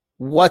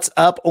What's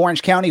up,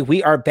 Orange County?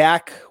 We are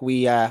back.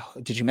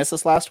 Did you miss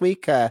us last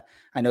week? I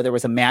know there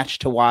was a match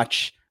to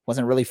watch.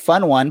 Wasn't a really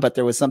fun one, but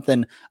there was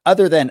something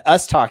other than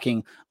us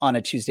talking on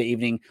a Tuesday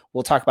evening.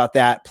 We'll talk about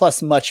that,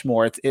 plus much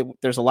more.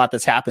 There's a lot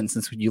that's happened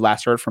since you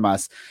last heard from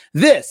us.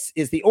 This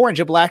is the Orange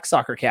and Black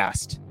Soccer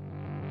Cast.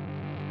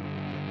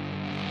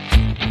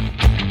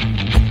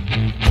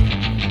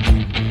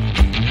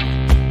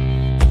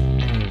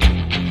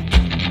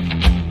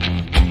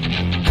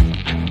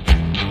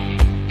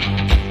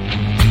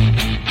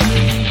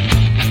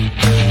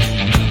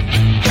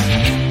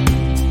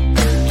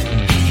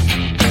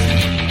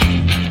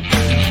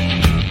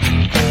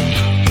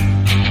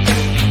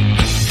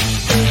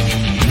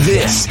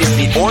 This is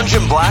the Orange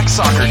and Black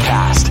Soccer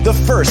Cast, the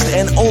first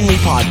and only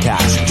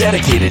podcast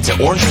dedicated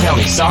to Orange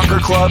County Soccer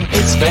Club,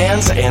 its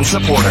fans, and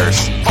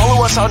supporters.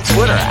 Follow us on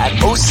Twitter at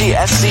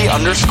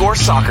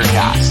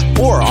OCSC_SoccerCast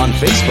or on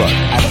Facebook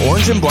at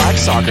Orange and Black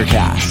Soccer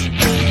Cast.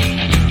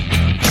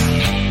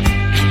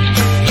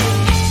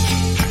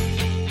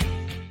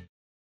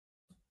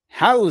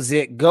 How's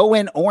it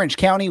going, Orange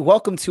County?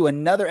 Welcome to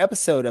another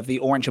episode of the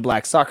Orange and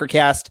Black Soccer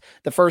Cast,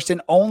 the first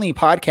and only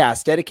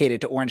podcast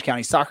dedicated to Orange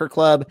County Soccer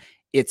Club,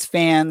 its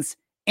fans,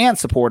 and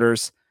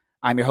supporters.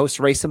 I'm your host,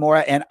 Ray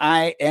Zamora, and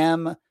I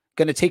am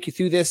going to take you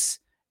through this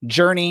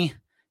journey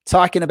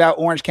talking about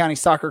Orange County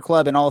Soccer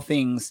Club and all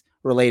things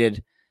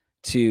related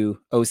to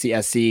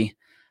OCSC.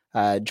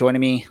 Joining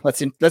me,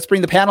 let's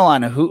bring the panel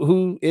on.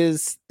 Who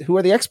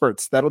are the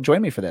experts that'll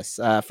join me for this?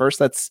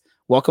 First, let's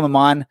welcome them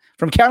on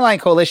from Counterline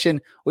Coalition.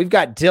 We've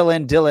got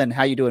Dylan. Dylan,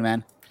 how you doing,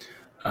 man?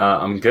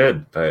 I'm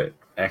good, but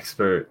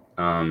expert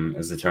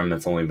is a term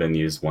that's only been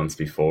used once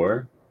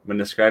before when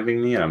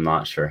describing me, and I'm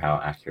not sure how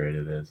accurate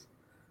it is.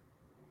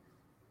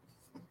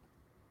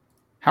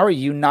 How are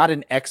you not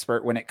an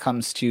expert when it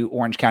comes to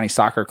Orange County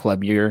Soccer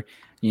Club? You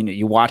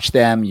watch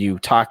them, you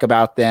talk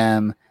about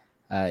them,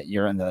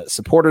 you're in the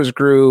supporters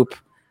group.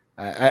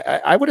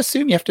 I would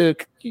assume you have to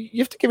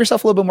give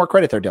yourself a little bit more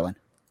credit there, Dylan.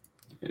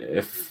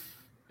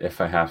 If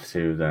I have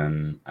to,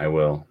 then I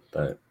will.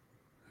 But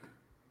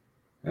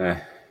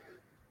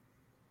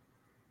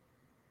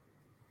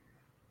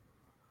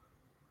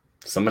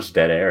so much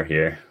dead air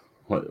here.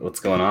 What's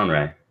going on,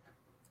 Ray?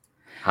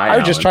 Hi, I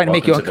was just trying to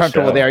make you Welcome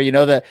uncomfortable there. You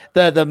know,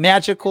 the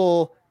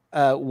magical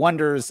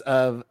wonders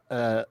of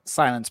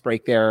silence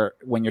break there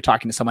when you're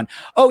talking to someone.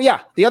 Oh yeah,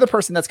 the other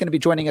person that's going to be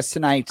joining us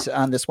tonight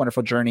on this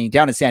wonderful journey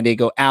down in San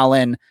Diego,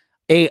 Alan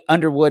A.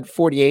 Underwood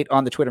 48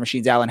 on the Twitter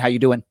machines. Alan, how you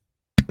doing?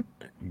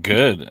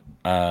 Good.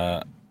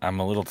 I'm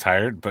a little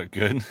tired, but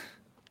good.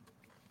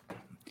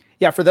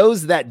 Yeah, for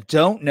those that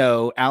don't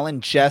know,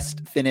 Alan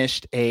just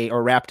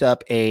wrapped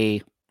up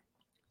a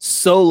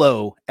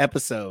solo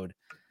episode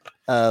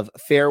of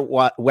Fair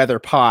Weather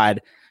Pod.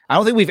 I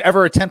don't think we've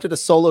ever attempted a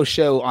solo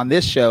show on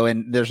this show,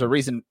 and there's a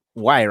reason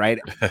why, right,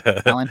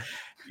 Alan?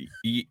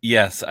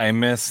 Yes, I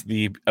miss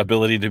the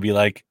ability to be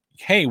like,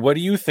 hey, what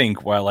do you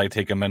think while I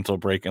take a mental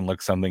break and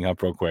look something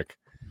up real quick?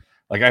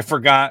 Like, I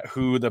forgot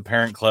who the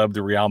parent club,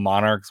 the Real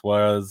Monarchs,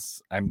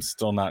 was. I'm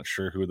still not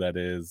sure who that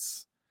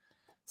is.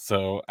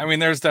 So, I mean,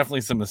 there's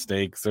definitely some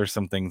mistakes. There's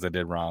some things I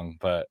did wrong,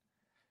 but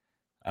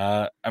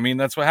I mean,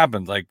 that's what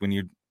happens. Like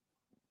when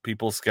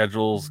people's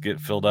schedules get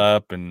filled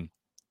up and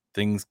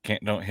things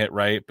don't hit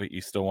right, but you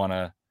still want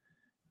to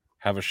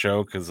have a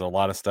show because a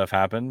lot of stuff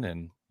happened,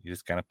 and you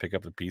just kind of pick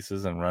up the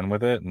pieces and run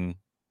with it. And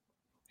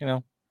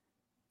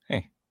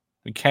hey,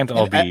 we can't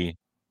all be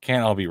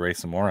Ray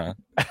Zamora.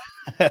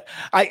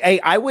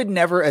 I would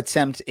never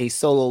attempt a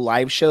solo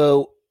live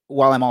show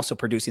while I'm also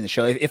producing the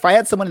show. If I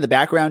had someone in the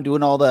background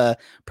doing all the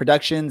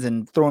productions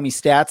and throwing me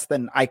stats,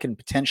 then I can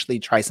potentially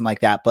try something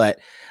like that. But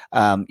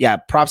yeah,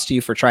 props to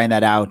you for trying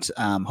that out.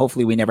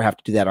 Hopefully we never have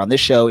to do that on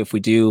this show. If we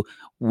do,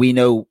 we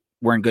know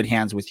we're in good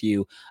hands with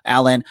you,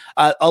 Alan.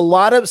 A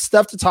lot of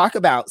stuff to talk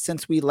about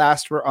since we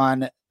last were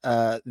on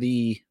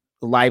the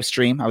live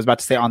stream. I was about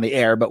to say on the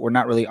air, but we're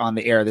not really on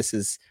the air. This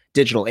is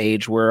digital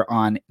age. We're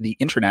on the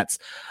internets.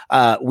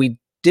 We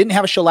didn't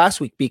have a show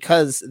last week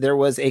because there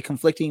was a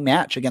conflicting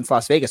match against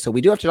Las Vegas. So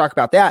we do have to talk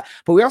about that,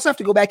 but we also have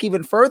to go back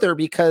even further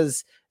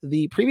because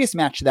the previous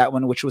match to that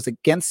one, which was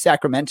against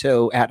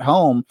Sacramento at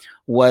home,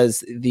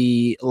 was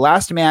the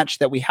last match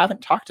that we haven't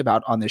talked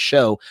about on this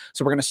show.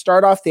 So we're going to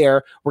start off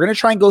there. We're going to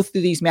try and go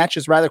through these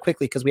matches rather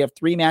quickly because we have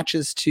 3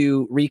 matches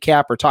to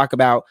recap or talk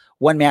about,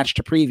 1 match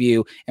to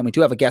preview, and we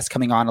do have a guest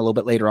coming on a little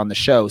bit later on the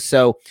show.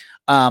 So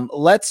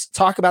let's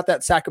talk about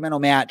that Sacramento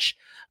match.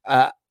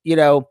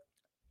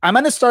 I'm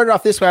going to start it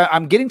off this way.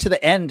 I'm getting to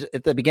the end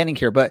at the beginning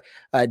here, but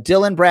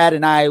Dylan, Brad,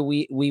 and I,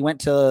 we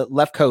went to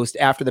Left Coast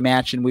after the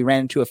match, and we ran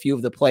into a few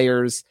of the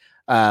players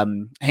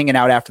hanging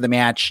out after the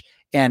match,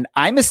 and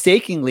I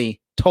mistakenly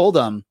told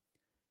them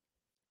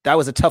that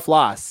was a tough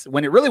loss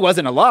when it really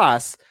wasn't a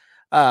loss.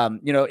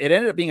 It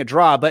ended up being a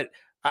draw, but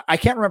I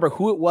can't remember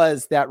who it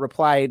was that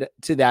replied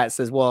to that. It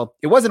says, well,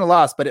 it wasn't a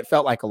loss, but it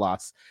felt like a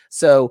loss.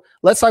 So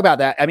let's talk about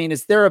that. I mean,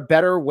 is there a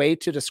better way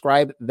to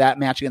describe that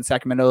match against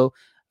Sacramento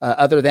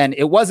other than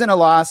it wasn't a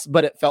loss,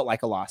 but it felt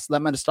like a loss?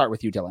 I'm going to start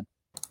with you, Dylan.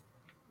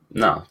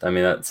 No, I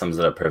mean, that sums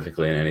it up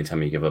perfectly. And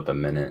anytime you give up a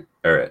minute,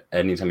 or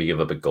anytime you give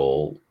up a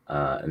goal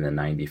in the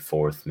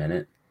 94th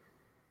minute,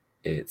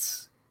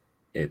 it's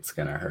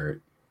gonna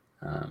hurt.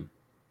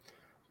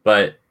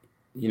 But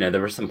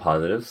there were some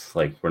positives,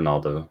 like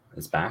Ronaldo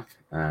is back,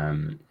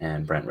 and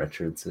Brent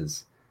Richards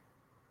is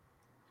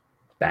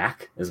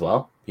back as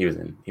well. He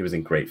was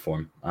in great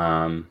form,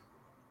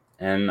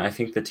 and I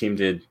think the team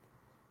did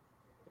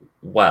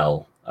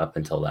well up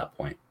until that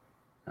point,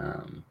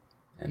 and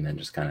then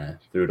just kind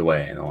of threw it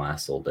away in the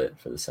last little bit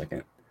for the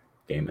second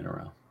game in a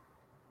row.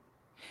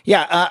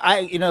 Yeah,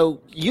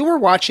 you were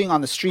watching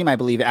on the stream, I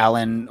believe,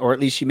 Alan, or at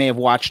least you may have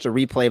watched a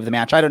replay of the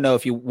match. I don't know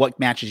what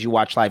matches you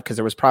watched live, because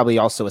there was probably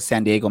also a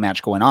San Diego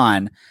match going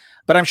on,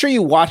 but I'm sure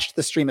you watched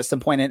the stream at some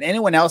point. And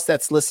anyone else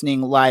that's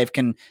listening live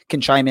can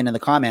chime in the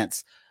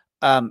comments.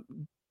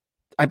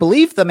 I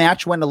believe the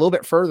match went a little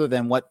bit further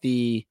than what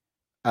the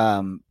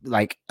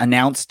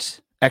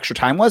announced extra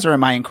time was, or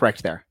am I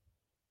incorrect there?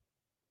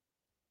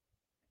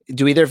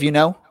 Do either of you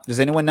know? Does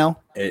anyone know?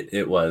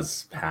 It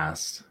was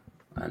past.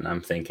 And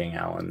I'm thinking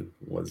Alan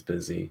was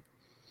busy.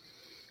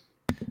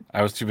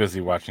 I was too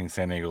busy watching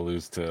San Diego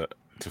lose to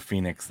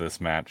Phoenix this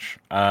match.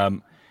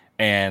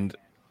 And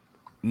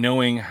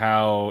knowing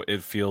how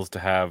it feels to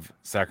have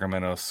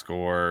Sacramento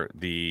score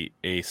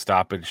a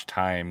stoppage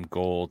time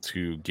goal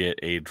to get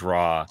a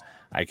draw,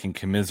 I can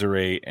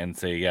commiserate and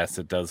say, yes,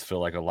 it does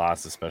feel like a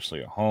loss,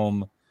 especially at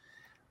home.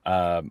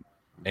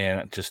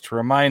 And just to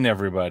remind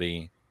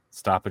everybody,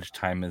 stoppage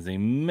time is a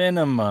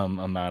minimum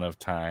amount of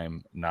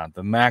time, not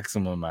the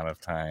maximum amount of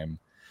time.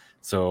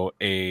 So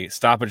a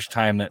stoppage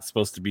time that's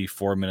supposed to be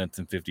 4 minutes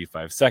and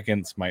 55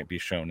 seconds might be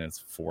shown as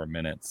 4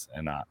 minutes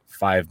and not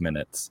 5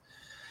 minutes.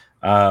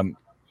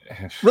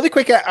 Really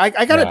quick,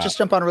 I got to just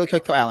jump on really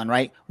quick to Alan,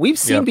 right? We've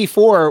seen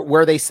before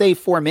where they say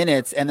 4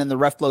 minutes and then the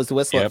ref blows the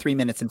whistle at 3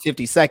 minutes and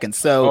 50 seconds.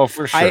 So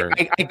for sure.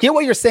 I get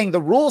what you're saying.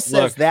 The rule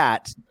says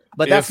that.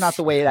 But that's not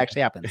the way it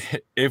actually happens.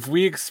 If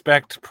we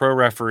expect pro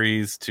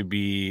referees to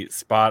be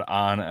spot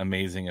on,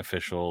 amazing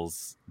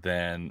officials,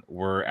 then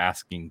we're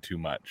asking too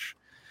much.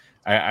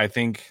 I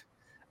think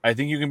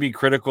you can be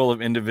critical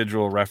of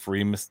individual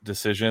referee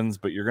decisions,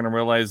 but you're going to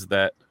realize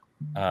that,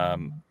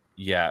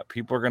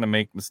 people are going to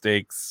make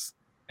mistakes,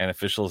 and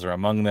officials are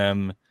among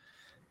them.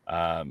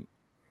 I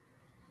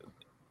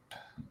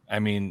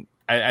think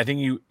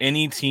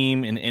any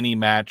team in any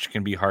match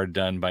can be hard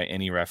done by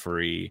any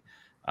referee.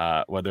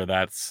 Whether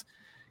that's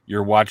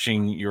you're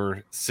watching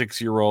your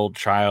 6-year-old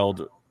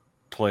child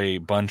play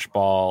bunch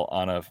ball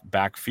on a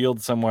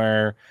backfield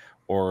somewhere,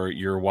 or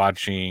you're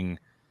watching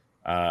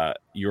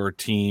your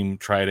team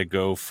try to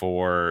go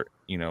for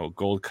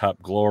Gold Cup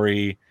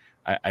glory.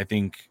 I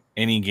think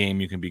any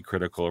game you can be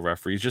critical of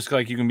referees, just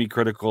like you can be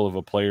critical of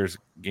a player's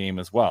game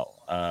as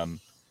well.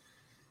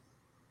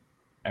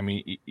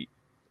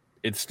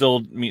 It still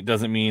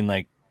doesn't mean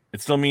like. It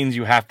still means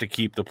you have to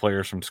keep the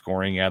players from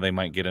scoring. Yeah, they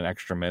might get an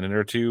extra minute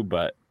or two,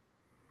 but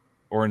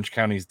Orange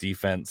County's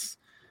defense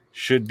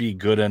should be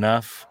good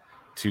enough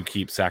to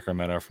keep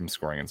Sacramento from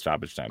scoring in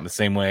stoppage time. The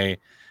same way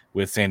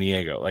with San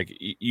Diego. Like,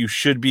 you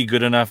should be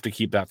good enough to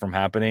keep that from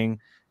happening,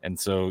 and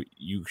so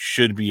you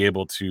should be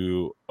able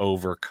to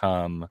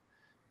overcome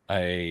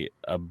a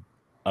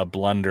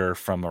blunder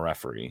from a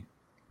referee.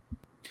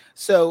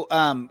 So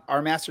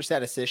our master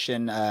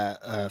statistician,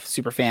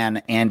 super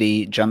fan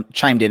Andy,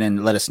 chimed in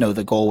and let us know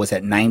the goal was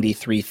at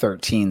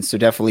 93-13. So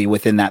definitely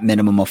within that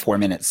minimum of 4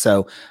 minutes.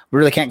 So we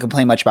really can't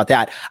complain much about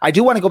that. I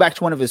do want to go back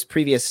to one of his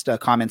previous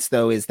comments,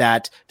 though, is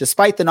that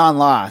despite the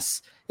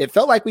non-loss, it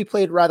felt like we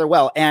played rather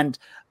well. And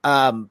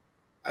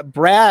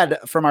Brad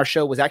from our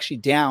show was actually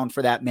down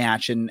for that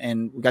match,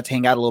 and we got to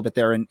hang out a little bit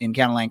there in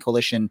Counterline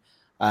Coalition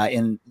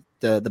in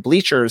the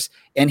bleachers.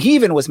 And he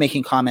even was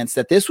making comments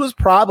that this was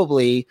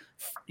probably,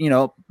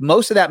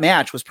 most of that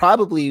match was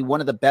probably one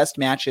of the best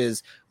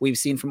matches we've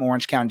seen from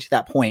Orange County to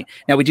that point.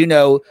 Now, we do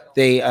know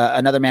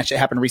another match that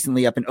happened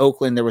recently up in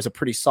Oakland, there was a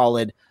pretty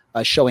solid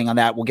showing on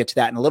that. We'll get to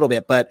that in a little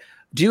bit. But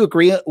do you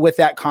agree with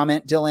that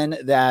comment,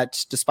 Dylan,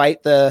 that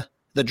despite the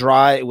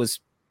draw, it was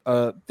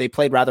they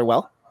played rather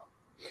well?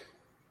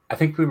 I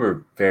think we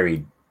were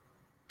very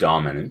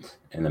dominant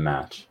in the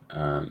match.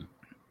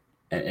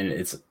 And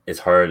it's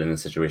hard in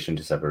this situation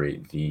to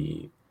separate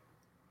the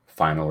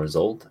final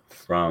result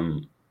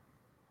from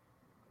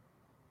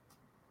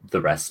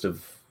the rest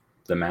of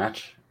the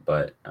match,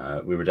 but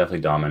we were definitely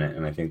dominant,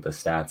 and I think the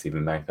stats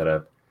even back that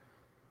up.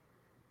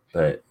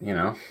 But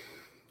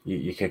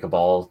you kick a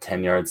ball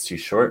 10 yards too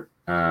short,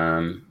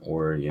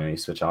 or you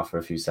switch off for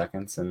a few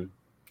seconds and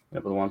end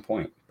up with 1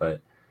 point.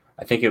 But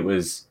I think it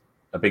was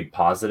a big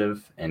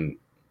positive, and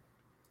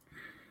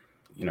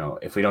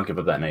if we don't give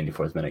up that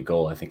 94th minute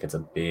goal, I think it's a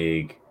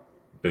big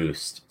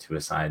boost to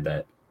a side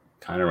that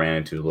kind of ran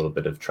into a little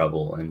bit of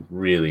trouble and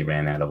really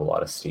ran out of a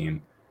lot of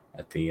steam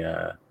at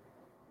the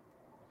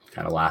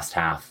kind of last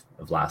half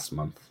of last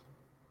month.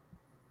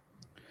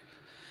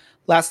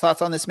 Last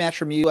thoughts on this match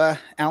from you,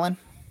 Alan?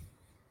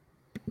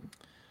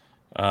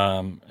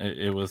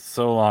 It was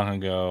so long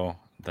ago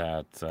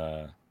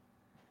that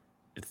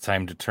it's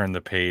time to turn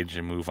the page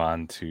and move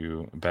on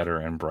to better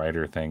and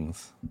brighter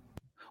things.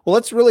 Well,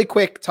 let's really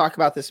quick talk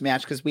about this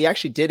match because we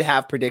actually did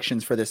have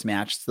predictions for this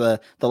match. It's the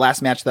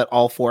last match that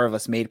all four of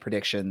us made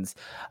predictions.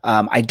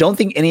 I don't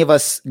think any of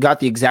us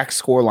got the exact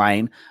score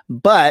line,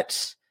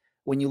 but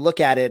when you look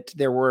at it,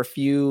 there were a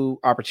few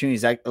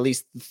opportunities. At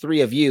least the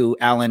three of you,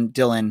 Alan,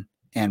 Dylan,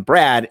 and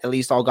Brad, at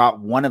least all got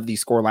one of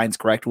these score lines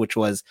correct, which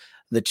was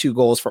the 2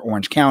 goals for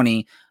Orange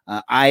County.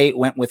 I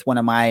went with one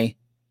of my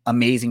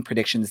amazing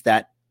predictions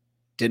that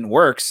didn't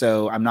work,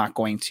 so I'm not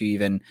going to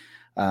even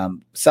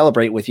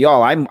celebrate with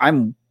y'all.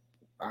 I'm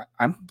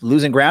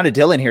losing ground to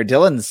Dylan here.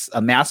 Dylan's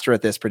a master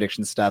at this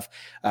prediction stuff.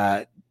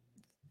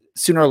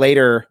 Sooner or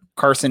later,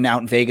 Carson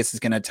out in Vegas is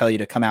going to tell you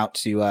to come out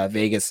to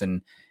Vegas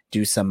and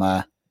do some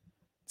of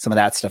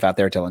that stuff out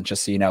there, Dylan,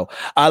 just so you know.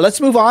 Let's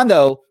move on,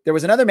 though. There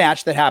was another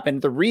match that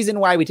happened. The reason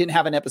why we didn't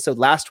have an episode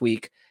last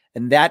week,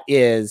 and that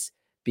is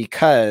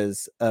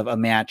because of a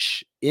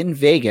match in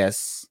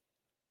Vegas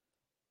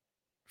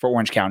for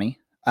Orange County.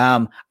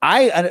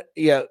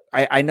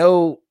 I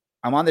know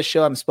I'm on the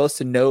show. I'm supposed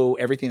to know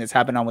everything that's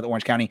happened on with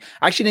Orange County.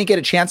 I actually didn't get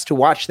a chance to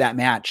watch that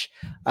match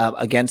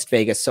against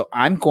Vegas. So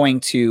I'm going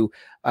to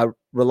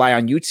rely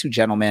on you two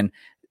gentlemen.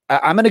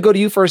 I'm going to go to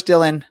you first,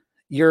 Dylan.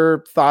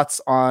 Your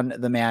thoughts on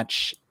the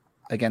match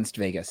against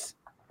Vegas.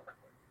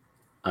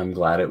 I'm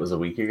glad it was a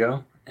week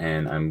ago,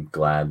 and I'm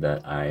glad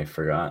that I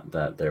forgot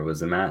that there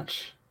was a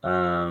match.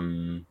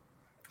 When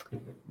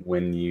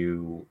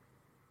you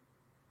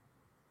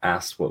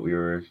asked what we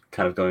were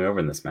kind of going over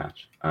in this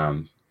match.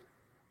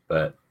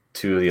 But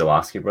 2 of the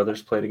Olaski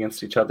brothers played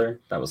against each other.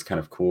 That was kind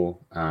of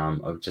cool.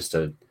 Just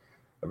a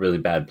really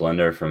bad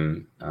blunder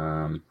from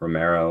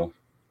Romero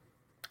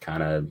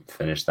kind of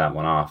finished that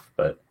one off,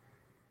 but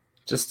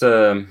just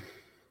a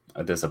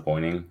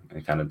disappointing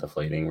and kind of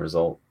deflating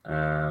result.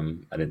 I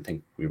didn't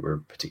think we were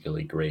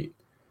particularly great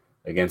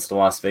against the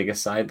Las Vegas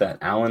side that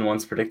Alan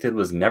once predicted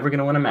was never going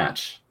to win a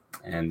match.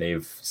 And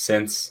they've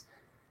since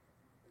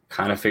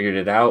kind of figured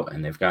it out,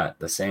 and they've got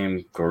the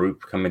same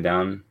group coming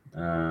down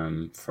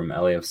from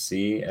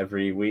LAFC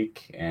every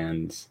week,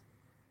 and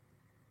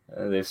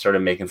they've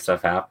started making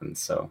stuff happen.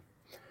 So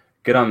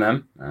good on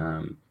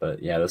them.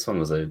 But yeah, this one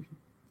was a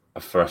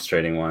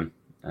frustrating one,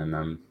 and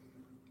I'm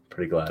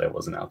pretty glad I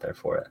wasn't out there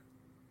for it.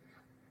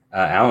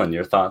 Alan,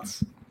 your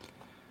thoughts?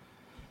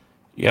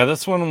 Yeah,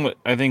 this one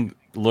I think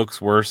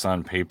looks worse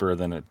on paper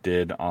than it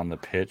did on the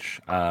pitch.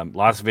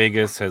 Las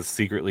Vegas has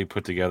secretly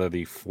put together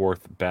the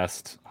 4th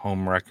best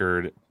home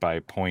record by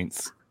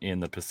points in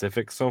the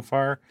Pacific so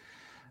far.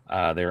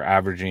 They're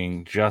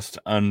averaging just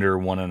under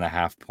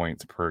 1.5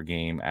 points per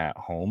game at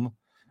home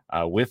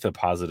with a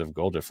positive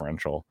goal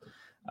differential.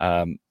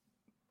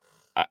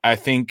 I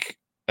think,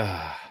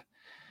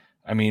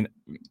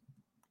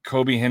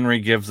 Kobe Henry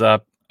gives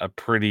up a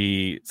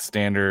pretty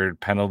standard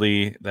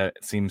penalty that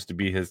seems to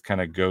be his kind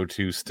of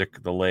go-to,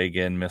 stick the leg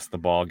in, miss the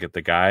ball, get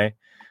the guy.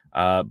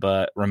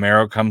 But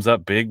Romero comes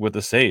up big with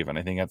the save, and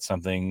I think that's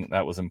something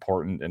that was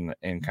important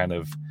and kind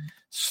of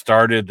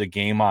started the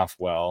game off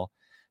well.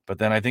 But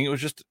then I think it was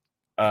just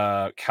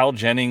Cal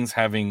Jennings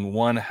having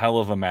one hell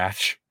of a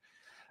match.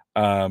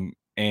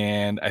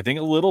 And I think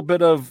a little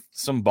bit of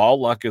some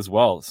ball luck as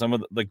well. Some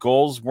of the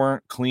goals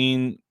weren't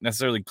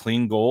necessarily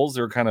clean goals.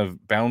 They were kind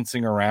of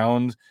bouncing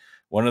around.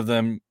 One of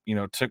them,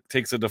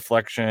 takes a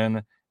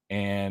deflection,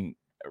 and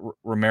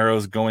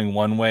Romero's going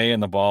one way,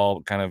 and the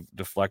ball kind of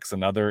deflects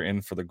another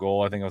in for the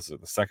goal. I think it was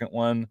the second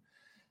one.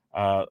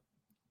 I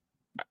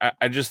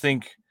just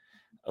think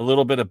a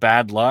little bit of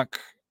bad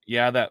luck.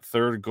 Yeah, that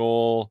third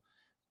goal,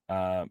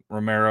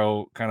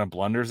 Romero kind of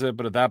blunders it,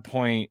 but at that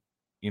point,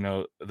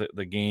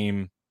 the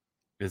game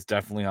is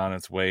definitely on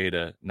its way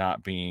to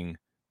not being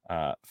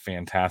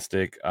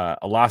fantastic.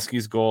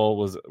 Olaski's goal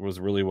was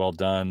really well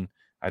done.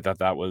 I thought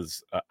that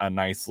was a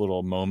nice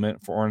little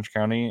moment for Orange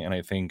County, and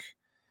I think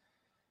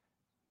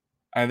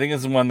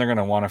this is one they're going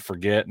to want to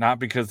forget, not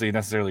because they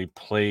necessarily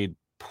played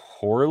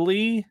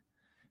poorly,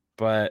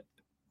 but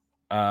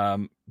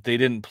they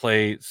didn't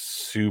play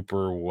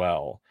super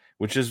well,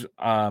 which is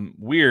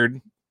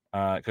weird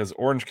because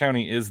Orange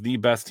County is the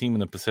best team in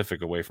the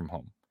Pacific away from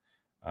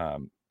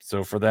home.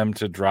 So for them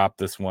to drop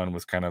this one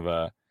was kind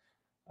of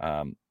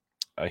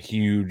a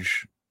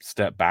huge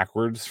step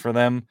backwards for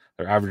them.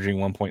 They're averaging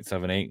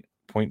 1.78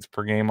 points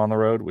per game on the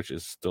road, which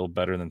is still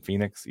better than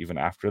Phoenix even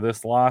after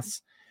this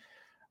loss.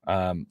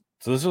 So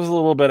this was a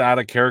little bit out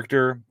of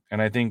character, and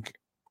I think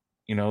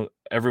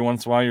every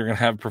once in a while you're going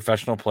to have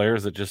professional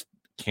players that just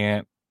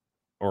can't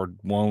or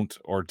won't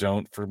or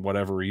don't, for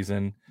whatever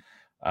reason,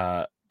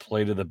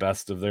 play to the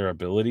best of their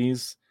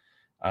abilities.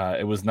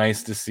 It was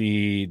nice to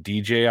see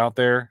DJ out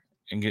there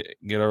and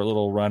get our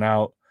little run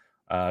out.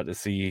 To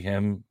see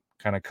him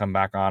kind of come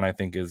back on, I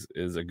think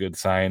is a good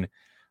sign.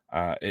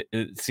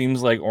 It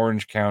seems like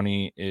Orange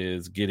County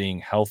is getting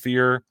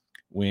healthier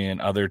when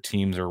other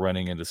teams are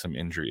running into some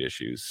injury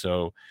issues.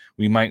 So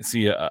we might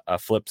see a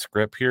flip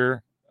script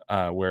here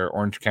where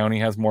Orange County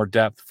has more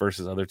depth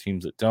versus other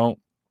teams that don't.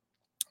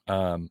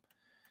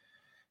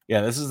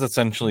 This is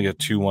essentially a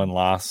 2-1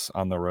 loss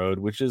on the road,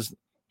 which is,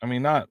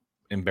 not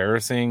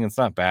embarrassing. It's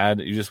not bad.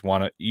 You just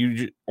want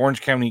to.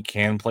 Orange County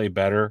can play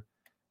better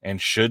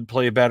and should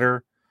play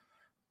better.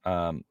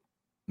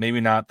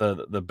 Maybe not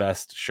the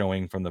best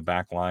showing from the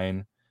back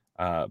line,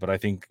 but I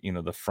think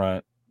the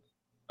front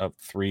of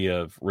three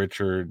of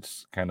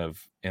Richards kind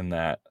of in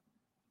that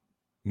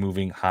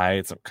moving high.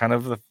 It's kind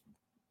of the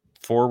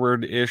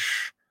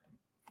forward-ish,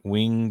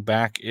 wing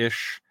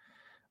back-ish.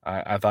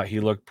 I thought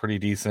he looked pretty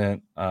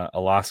decent.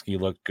 Alaski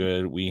looked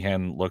good.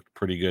 Weehan looked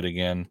pretty good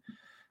again.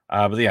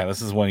 But yeah,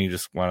 this is one you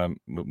just want to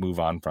move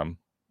on from.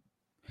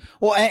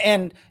 Well,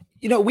 and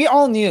we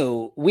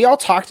all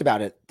talked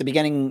about it at the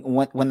beginning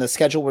when the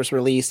schedule was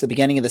released, the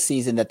beginning of the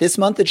season, that this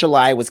month of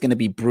July was going to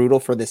be brutal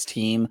for this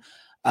team.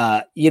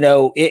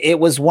 It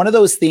was one of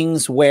those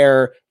things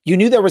where you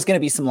knew there was going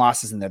to be some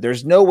losses in there.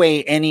 There's no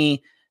way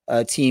any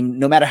team,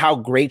 no matter how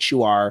great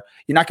you are,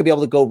 you're not going to be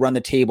able to go run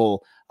the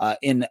table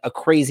in a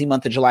crazy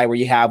month of July where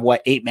you have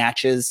 8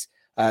 matches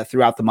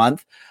throughout the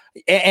month.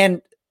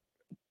 And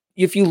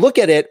if you look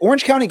at it,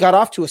 Orange County got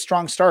off to a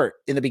strong start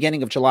in the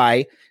beginning of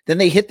July. Then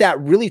they hit that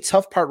really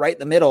tough part right in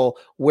the middle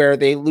where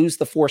they lose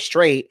the 4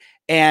 straight.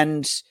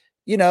 And,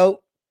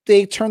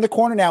 they turn the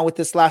corner now with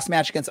this last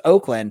match against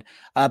Oakland.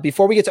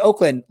 Before we get to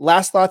Oakland,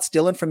 last thoughts,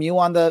 Dylan, from you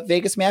on the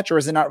Vegas match, or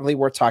is it not really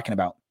worth talking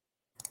about?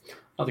 I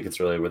don't think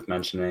it's really worth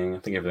mentioning. I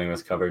think everything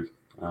was covered.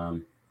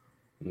 And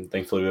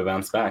thankfully we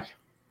bounced back.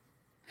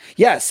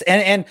 Yes,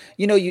 and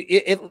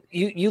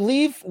you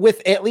leave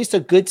with at least a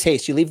good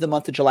taste. You leave the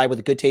month of July with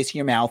a good taste in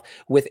your mouth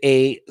with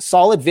a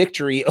solid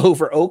victory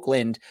over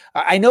Oakland.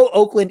 I know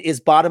Oakland is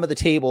bottom of the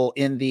table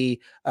in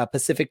the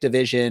Pacific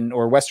Division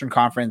or Western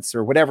Conference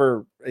or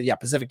whatever. Yeah,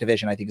 Pacific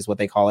Division, I think is what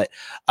they call it.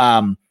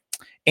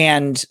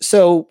 And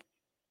so,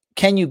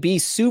 can you be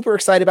super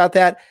excited about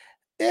that?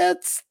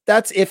 That's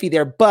iffy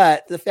there,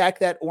 but the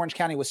fact that Orange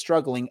County was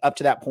struggling up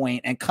to that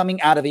point and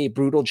coming out of a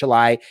brutal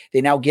July,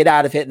 they now get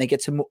out of it and they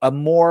get to a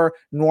more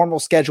normal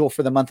schedule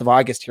for the month of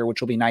August here,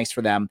 which will be nice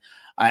for them.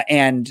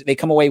 And they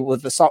come away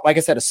with like I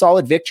said, a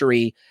solid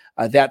victory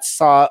that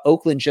saw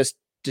Oakland just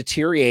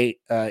deteriorate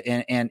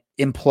and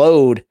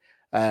implode.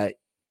 I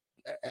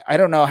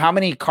don't know how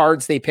many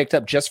cards they picked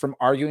up just from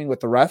arguing with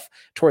the ref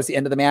towards the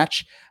end of the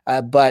match,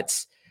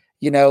 but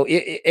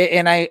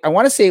and I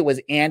want to say it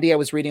was Andy I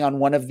was reading on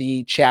one of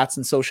the chats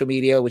and social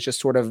media, was just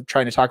sort of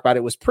trying to talk about it.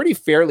 It was pretty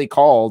fairly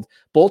called.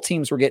 Both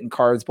teams were getting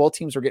cards. Both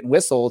teams were getting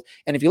whistled.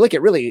 And if you look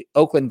at really,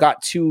 Oakland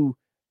got 2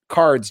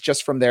 cards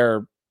just from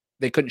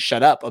they couldn't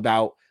shut up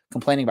about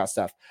complaining about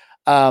stuff.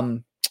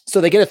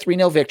 So they get a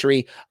 3-0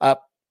 victory.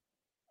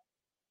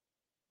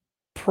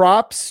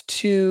 Props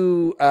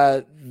to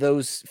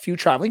those few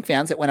traveling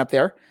fans that went up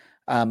there.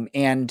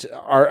 And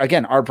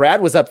our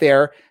Brad was up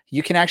there.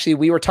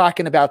 We were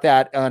talking about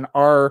that on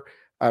our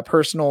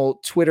personal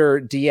Twitter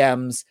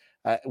DMs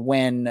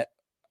when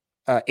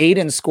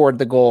Aidan scored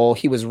the goal.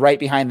 He was right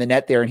behind the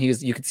net there, and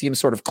you could see him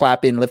sort of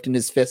clapping, lifting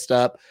his fist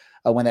up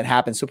when that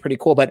happened. So pretty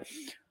cool, but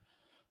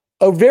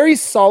a very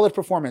solid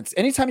performance.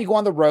 Anytime you go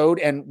on the road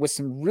and with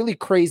some really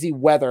crazy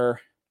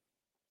weather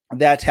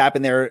that's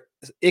happened there,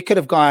 it could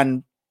have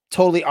gone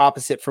totally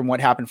opposite from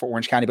what happened for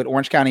Orange County, but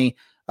Orange County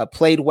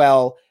played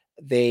well.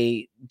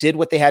 They did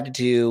what they had to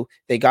do.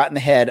 They got in the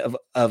head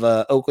of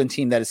a Oakland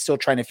team that is still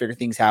trying to figure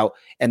things out,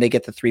 and they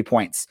get the 3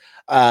 points.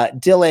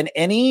 Dylan,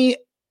 any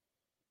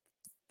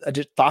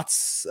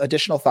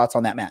additional thoughts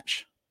on that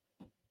match?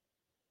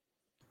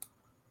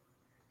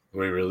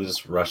 Are we really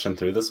just rushing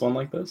through this one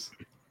like this?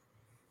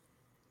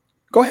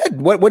 Go ahead.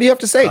 What do you have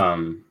to say?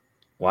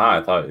 Wow,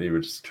 I thought you were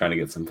just trying to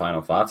get some final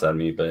thoughts out of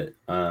me, but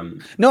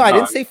no, I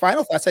didn't say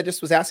final thoughts. I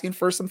just was asking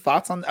for some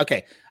thoughts on.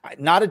 Okay,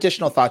 not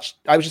additional thoughts.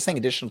 I was just saying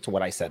additional to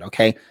what I said.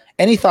 Okay,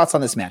 any thoughts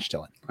on this match,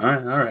 Dylan? All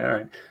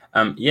right.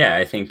 Yeah,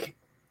 I think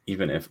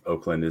even if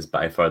Oakland is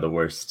by far the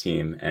worst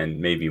team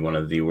and maybe one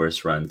of the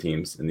worst run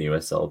teams in the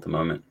USL at the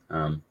moment,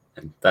 and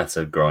that's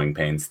a growing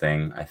pains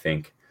thing. I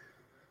think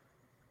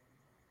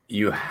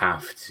you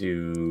have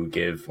to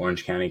give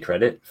Orange County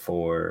credit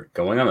for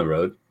going on the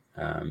road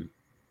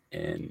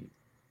and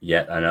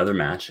yet another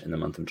match in the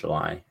month of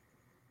July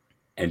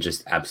and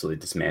just absolutely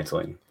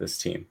dismantling this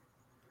team.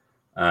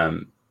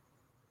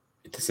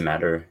 It doesn't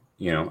matter,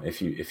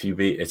 if you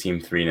beat a team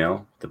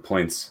 3-0, the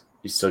points,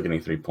 you're still getting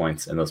 3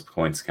 points, and those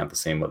points count the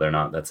same whether or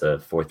not that's a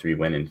 4-3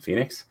 win in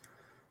Phoenix,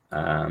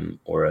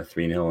 or a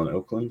 3-0 in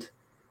Oakland,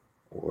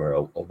 or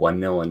a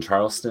 1-0 in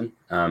Charleston.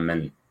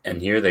 And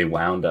here they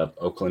wound up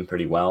Oakland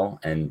pretty well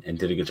and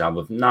did a good job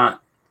of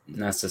not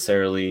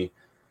necessarily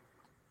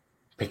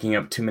picking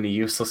up too many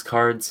useless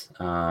cards.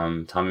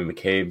 Tommy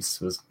McCabe's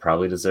was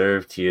probably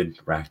deserved. He had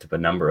racked up a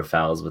number of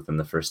fouls within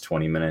the first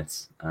 20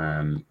 minutes.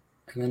 And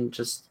then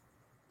just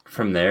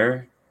from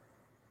there,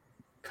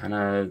 kind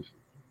of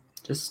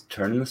just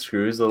turning the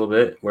screws a little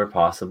bit where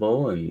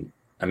possible. And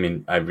I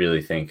mean, I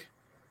really think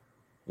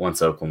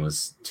once Oakland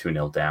was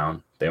 2-0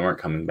 down, they weren't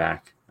coming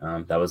back.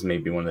 That was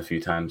maybe one of the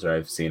few times where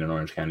I've seen an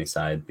Orange County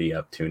side be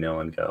up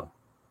 2-0 and go.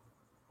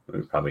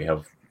 We probably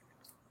have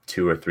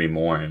 2 or 3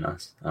 more in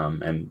us.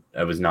 And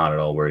I was not at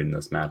all worried in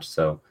this match.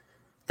 So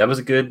that was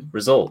a good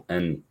result.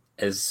 And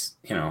as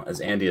you know, as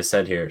Andy has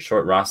said here,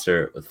 short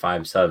roster with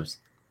 5 subs.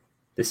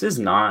 This is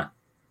not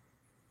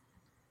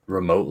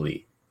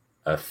remotely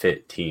a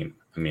fit team.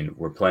 I mean,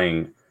 we're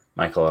playing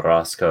Michael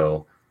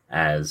Orozco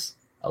as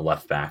a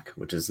left back,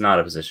 which is not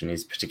a position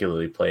he's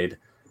particularly played.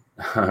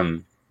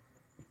 I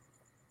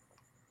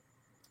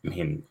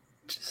mean,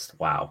 just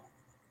wow.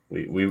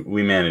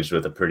 We managed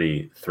with a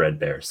pretty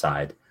threadbare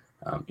side.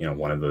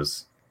 One of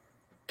those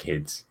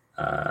kids,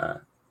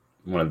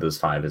 one of those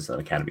 5 is an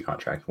academy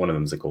contract. One of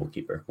them is a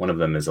goalkeeper. One of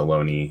them is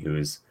Aloni, who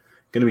is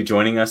going to be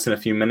joining us in a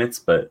few minutes,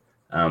 but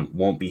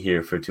won't be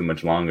here for too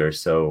much longer.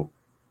 So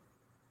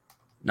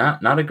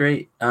not a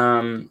great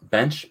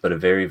bench, but a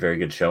very, very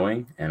good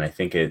showing. And I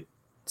think it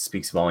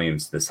speaks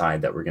volumes to the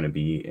side that we're going to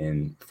be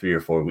in 3 or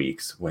 4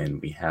 weeks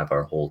when we have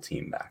our whole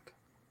team back.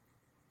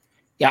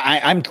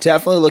 Yeah, I'm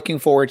definitely looking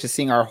forward to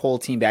seeing our whole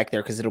team back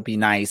there because it'll be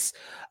nice.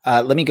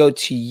 Let me go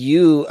to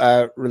you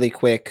really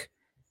quick,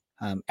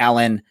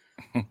 Alan.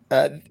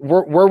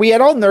 Were we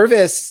at all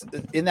nervous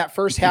in that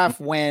first half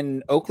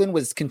when Oakland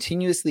was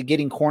continuously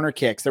getting corner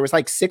kicks? There was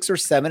like 6 or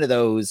 7 of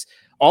those,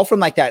 all from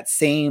like that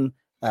same,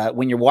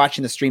 when you're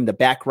watching the stream, the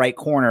back right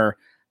corner.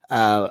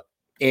 And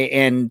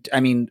I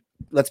mean,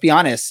 let's be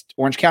honest,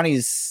 Orange County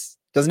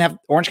doesn't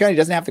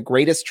have the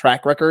greatest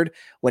track record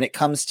when it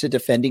comes to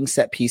defending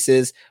set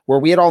pieces. Were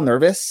we at all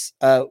nervous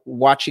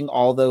watching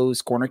all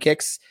those corner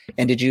kicks?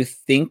 And did you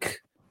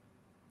think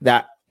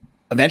that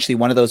eventually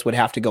one of those would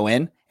have to go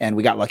in and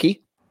we got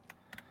lucky?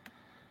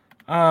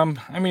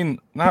 I mean,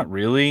 not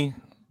really.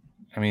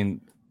 I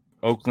mean,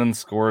 Oakland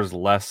scores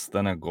less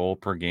than a goal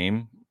per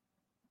game.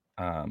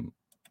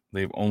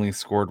 They've only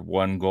scored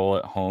 1 goal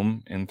at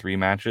home in 3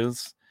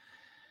 matches.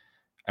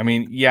 I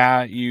mean,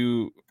 yeah,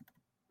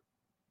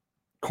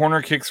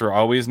 corner kicks are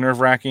always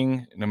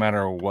nerve-wracking no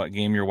matter what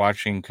game you're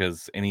watching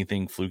because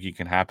anything fluky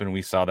can happen.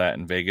 We saw that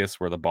in Vegas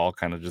where the ball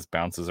kind of just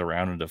bounces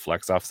around and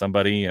deflects off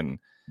somebody and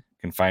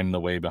can find the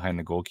way behind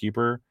the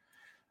goalkeeper.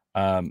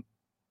 And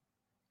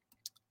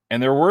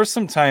there were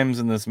some times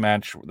in this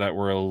match that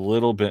were a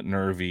little bit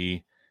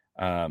nervy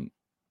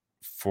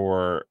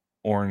for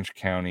Orange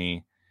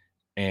County,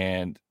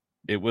 and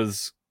it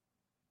was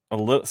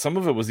some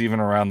of it was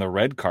even around the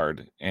red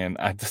card, and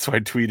that's why I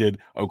tweeted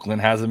Oakland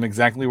has them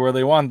exactly where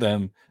they want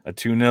them, a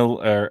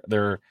 2-0,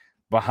 they're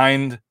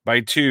behind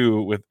by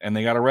 2 and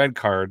they got a red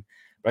card.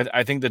 But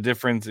I think the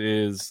difference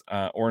is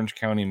Orange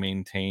County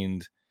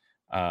maintained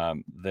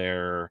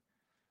their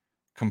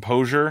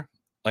composure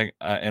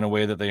in a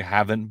way that they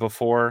haven't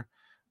before,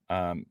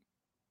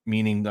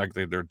 meaning like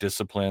their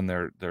discipline,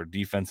 their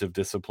defensive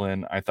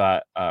discipline. I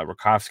thought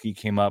Rakowski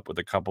came up with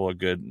a couple of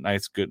good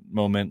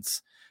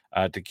moments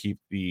to keep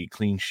the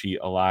clean sheet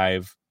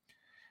alive.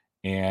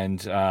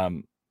 And,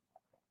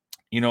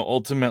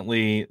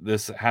 ultimately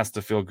this has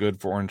to feel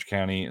good for Orange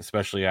County,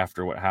 especially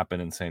after what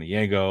happened in San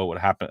Diego,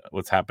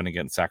 what's happened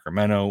against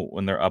Sacramento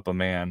when they're up a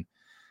man.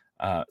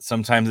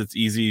 Sometimes it's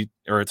easy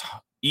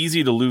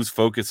to lose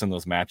focus in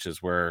those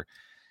matches where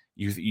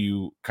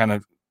you kind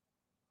of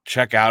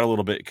check out a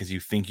little bit because you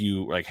think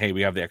hey,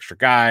 we have the extra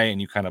guy, and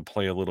you kind of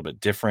play a little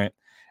bit different.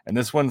 And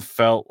this one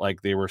felt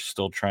like they were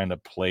still trying to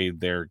play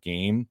their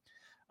game,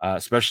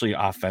 especially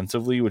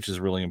offensively, which is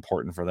really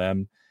important for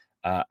them.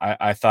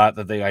 I thought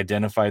that they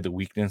identified the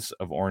weakness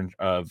of Oakland,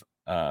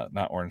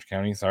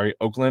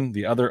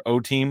 the other O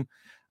team,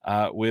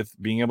 with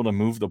being able to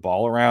move the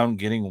ball around,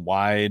 getting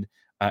wide,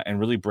 and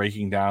really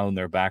breaking down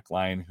their back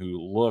line, who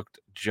looked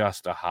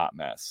just a hot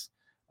mess.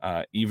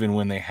 Even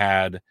when they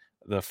had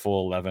the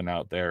full 11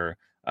 out there,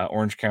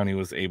 Orange County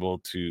was able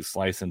to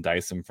slice and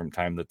dice them from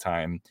time to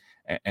time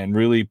and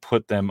really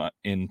put them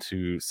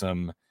into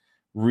some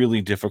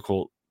really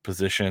difficult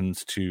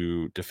positions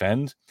to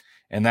defend.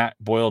 And that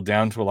boiled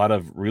down to a lot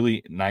of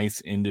really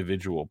nice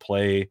individual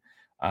play.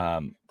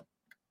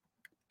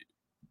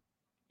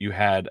 You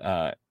had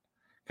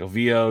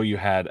Govio, you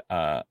had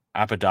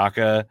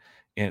Apodaca,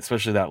 and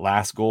especially that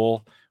last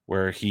goal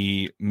where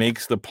he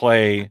makes the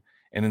play,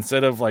 and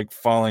instead of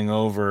falling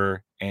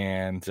over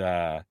and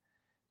kind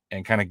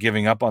of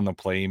giving up on the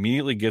play, he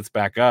immediately gets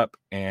back up.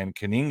 And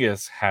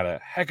Kaningas had a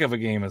heck of a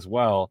game as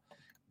well.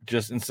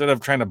 Just instead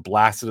of trying to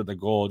blast it at the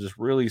goal, just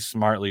really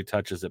smartly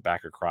touches it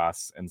back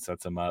across and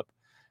sets him up.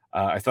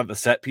 I thought the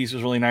set piece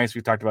was really nice.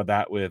 We talked about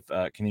that with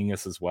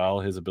Kaningas as well,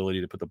 his ability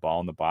to put the ball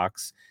in the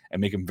box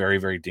and make him very,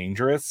 very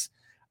dangerous.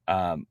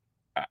 I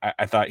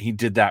thought he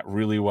did that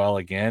really well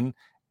again.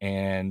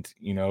 And,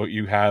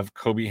 you have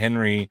Kobe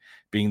Henry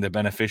being the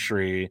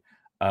beneficiary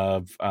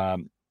of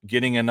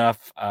getting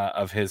enough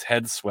of his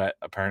head sweat,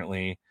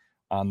 apparently,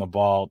 on the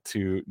ball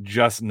to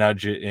just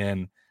nudge it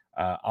in,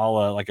 a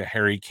la like a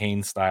Harry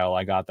Kane style.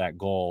 I got that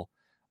goal.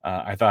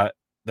 I thought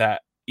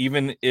that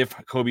even if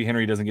Kobe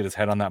Henry doesn't get his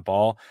head on that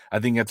ball, I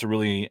think that's a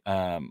really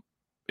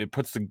it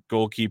puts the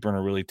goalkeeper in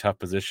a really tough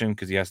position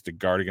because he has to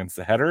guard against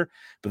the header,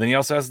 but then he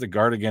also has to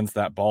guard against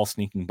that ball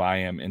sneaking by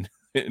him and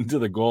into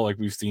the goal, like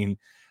we've seen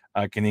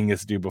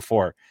Kaningas do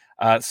before.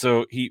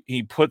 So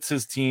he puts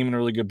his team in a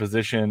really good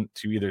position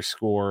to either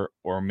score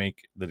or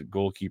make the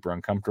goalkeeper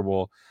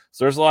uncomfortable.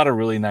 So there's a lot of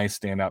really nice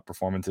standout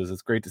performances.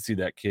 It's great to see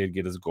that kid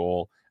get his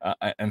goal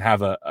and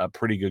have a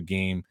pretty good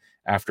game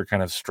after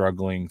kind of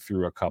struggling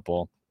through a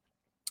couple,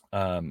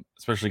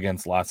 especially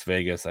against Las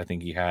Vegas. I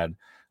think he had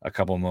a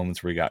couple of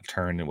moments where he got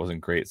turned. It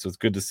wasn't great. So it's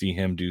good to see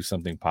him do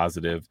something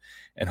positive,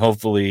 and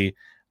hopefully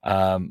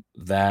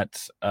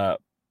that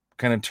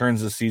kind of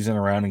turns the season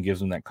around and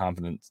gives him that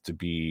confidence to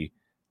be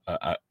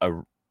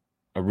a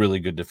really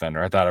good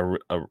defender. I thought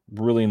a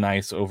really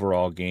nice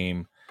overall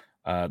game.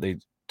 They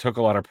took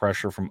a lot of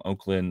pressure from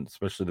Oakland,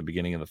 especially the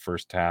beginning of the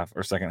first half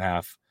or second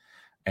half,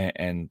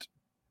 and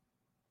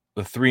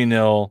the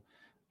 3-0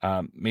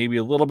 maybe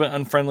a little bit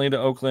unfriendly to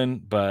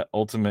Oakland, but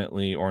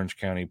ultimately Orange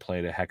County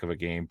played a heck of a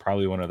game,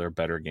 probably one of their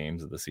better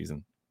games of the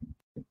season.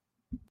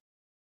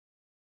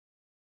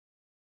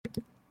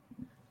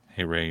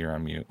 Hey Ray, you're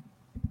on mute.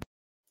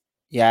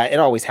 Yeah, it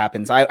always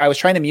happens. I was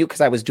trying to mute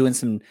because I was doing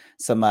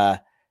some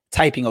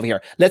typing over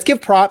here. Let's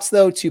give props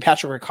though to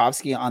Patrick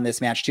Rakowski on this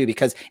match too,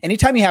 because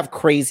anytime you have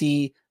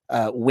crazy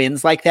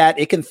wins like that,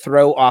 it can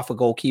throw off a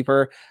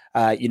goalkeeper.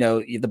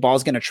 The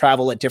ball's going to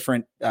travel at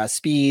different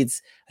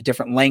speeds,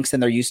 different lengths than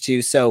they're used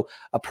to. So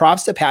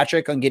props to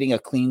Patrick on getting a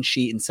clean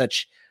sheet in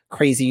such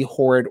crazy,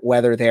 horrid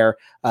weather there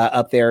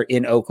up there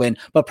in Oakland.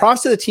 But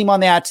props to the team on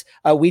that.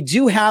 We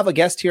do have a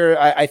guest here,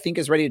 I think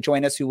is ready to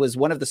join us, who was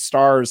one of the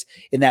stars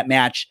in that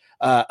match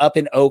up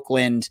in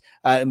Oakland.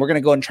 And we're going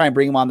to go and try and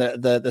bring him on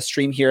the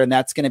stream here. And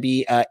that's going to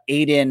be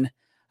Aidan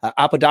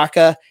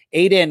Apodaca.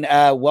 Aidan,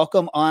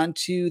 welcome on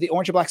to the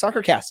Orange and Black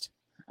Soccer Cast.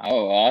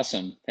 Oh,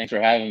 awesome. Thanks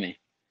for having me.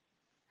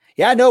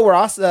 Yeah, no, we're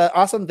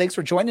awesome. Thanks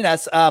for joining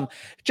us.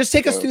 Just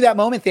take us through that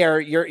moment there.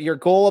 Your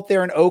goal up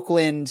there in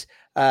Oakland.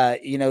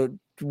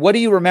 What do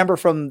you remember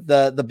from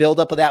the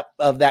buildup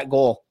of that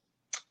goal?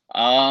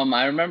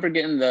 I remember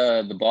getting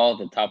the ball at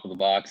the top of the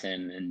box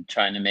and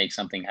trying to make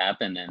something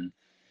happen. And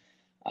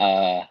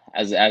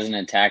as an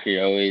attacker,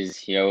 you're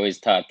always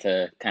taught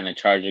to kind of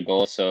charge a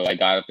goal. So I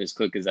got up as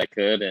quick as I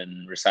could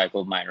and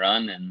recycled my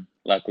run. And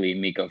luckily,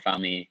 Miko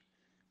found me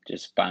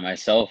just by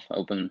myself,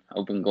 open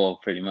goal,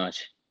 pretty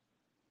much.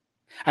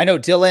 I know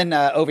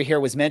Dylan over here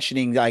was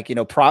mentioning,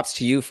 props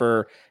to you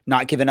for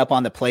not giving up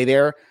on the play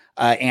there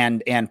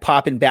and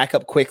popping back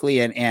up quickly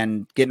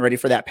and getting ready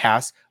for that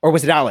pass. Or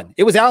was it Alan?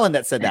 It was Alan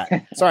that said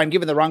that. Sorry, I'm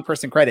giving the wrong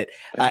person credit.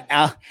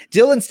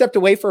 Dylan stepped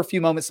away for a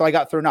few moments, so I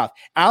got thrown off.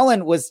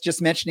 Alan was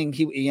just mentioning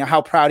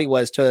how proud he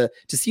was to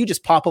see you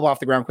just pop up off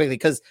the ground quickly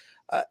because,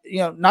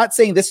 not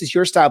saying this is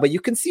your style, but you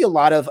can see a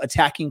lot of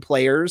attacking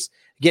players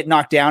get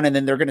knocked down and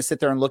then they're going to sit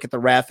there and look at the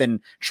ref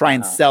and try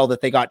and sell that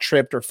they got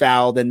tripped or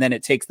fouled, and then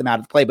it takes them out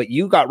of the play. But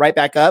you got right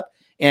back up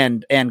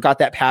and got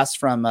that pass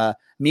from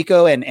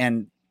Miko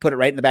and put it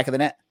right in the back of the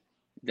net.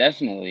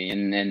 Definitely.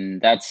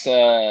 And that's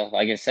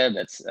like I said,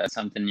 that's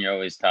something you're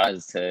always taught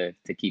is to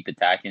keep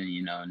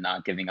attacking,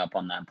 not giving up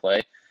on that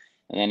play.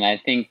 And then I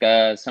think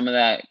some of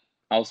that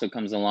also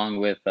comes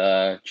along with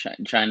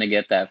trying to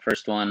get that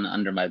first one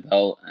under my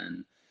belt.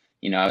 And,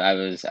 I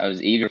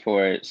was eager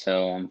for it.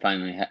 So I'm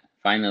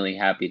finally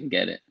happy to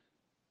get it.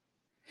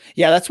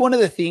 Yeah, that's one of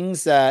the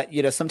things,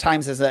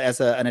 sometimes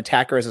as an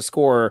attacker, as a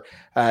scorer,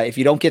 if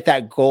you don't get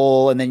that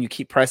goal and then you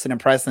keep pressing,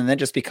 and then it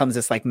just becomes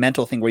this like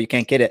mental thing where you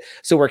can't get it.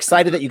 So we're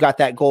excited that you got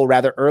that goal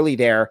rather early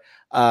there.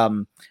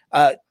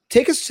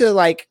 Take us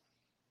to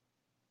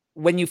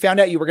when you found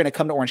out you were going to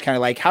come to Orange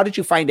County, how did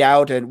you find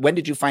out and when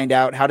did you find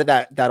out? How did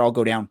that all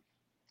go down?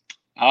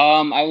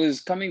 I was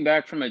coming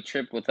back from a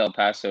trip with El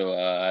Paso.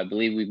 I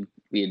believe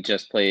we had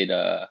just played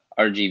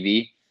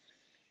RGV.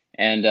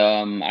 And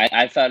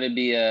I thought it'd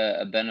be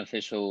a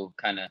beneficial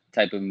kind of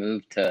type of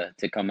move to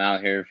come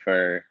out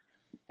here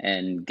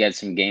and get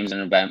some games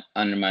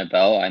under my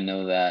belt. I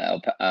know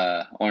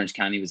that Orange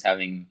County was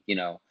having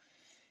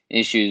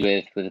issues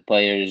with the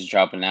players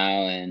dropping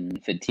out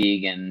and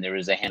fatigue, and there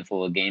was a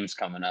handful of games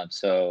coming up.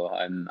 So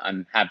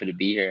I'm happy to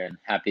be here and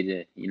happy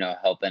to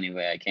help any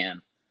way I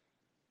can.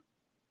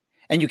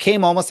 And you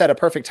came almost at a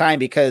perfect time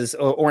because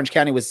Orange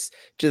County was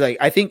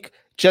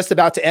just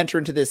about to enter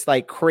into this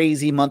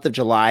crazy month of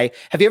July.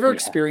 Have you ever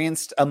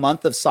experienced a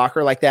month of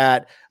soccer like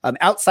that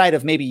outside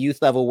of maybe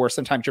youth level where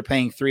sometimes you're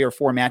playing 3 or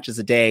 4 matches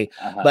a day?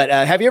 But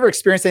have you ever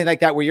experienced anything like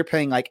that where you're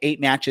playing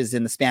 8 matches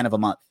in the span of a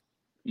month?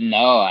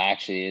 No,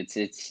 actually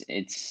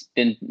it's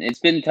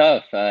been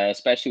tough,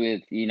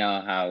 especially with,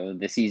 how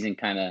the season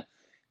kind of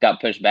got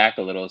pushed back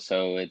a little.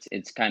 So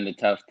it's kind of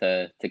tough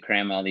to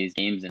cram all these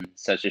games in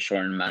such a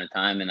short amount of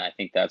time. And I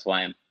think that's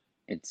why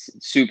it's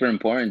super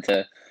important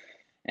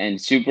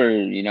and super,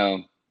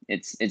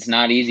 it's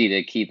not easy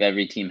to keep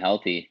every team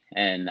healthy.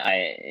 And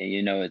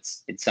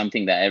it's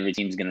something that every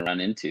team's going to run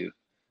into.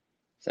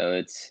 So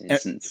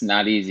it's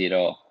not easy at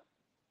all.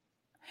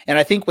 And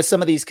I think with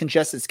some of these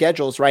congested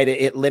schedules, right,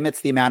 it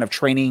limits the amount of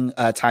training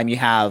time you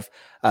have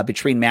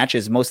between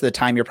matches. Most of the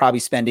time you're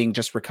probably spending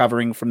just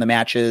recovering from the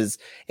matches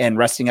and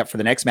resting up for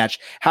the next match.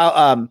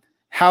 How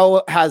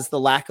has the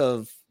lack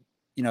of,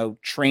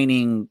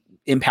 training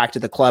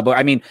impacted the club.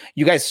 I mean,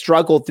 you guys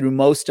struggled through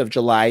most of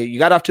July. You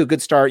got off to a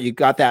good start. You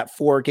got that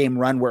 4-game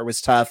run where it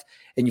was tough,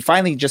 and you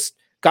finally just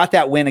got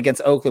that win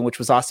against Oakland, which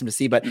was awesome to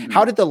see. But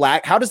how does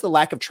the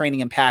lack of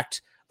training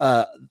impact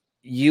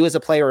you as a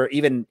player, or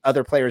even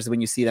other players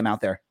when you see them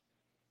out there?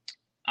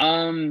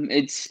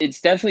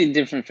 It's definitely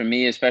different for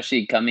me,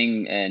 especially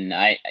coming, and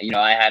I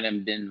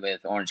hadn't been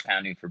with Orange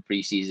County for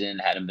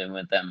preseason, hadn't been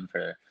with them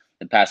for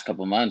the past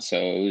couple months, so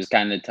it was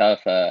kind of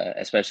tough,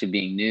 especially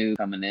being new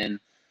coming in.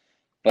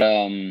 But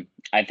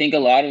I think a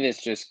lot of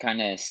it's just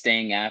kind of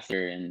staying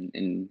after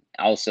and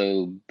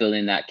also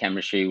building that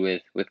chemistry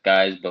with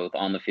guys both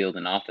on the field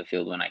and off the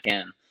field when I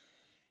can,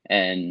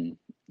 and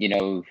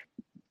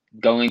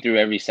going through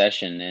every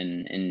session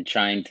and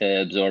trying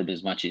to absorb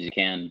as much as you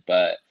can.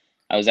 But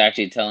I was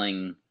actually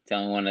telling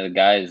one of the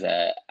guys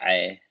that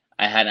I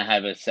hadn't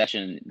had a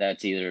session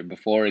that's either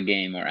before a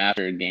game or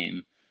after a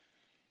game.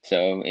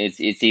 So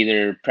it's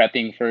either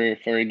prepping for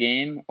a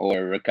game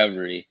or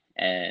recovery.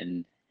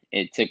 And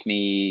it took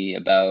me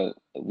about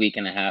a week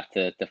and a half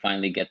to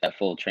finally get that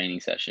full training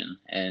session.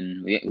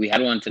 And we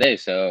had one today,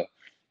 so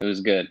it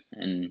was good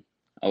and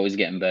always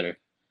getting better.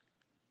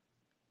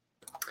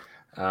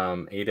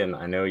 Aidan,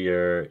 I know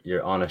you're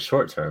on a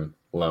short-term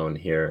loan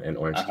here in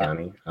Orange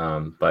County,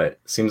 but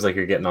seems like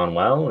you're getting on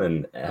well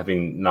and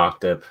having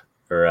knocked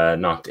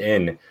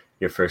in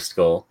your first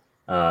goal.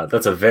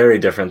 That's a very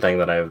different thing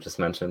that I've just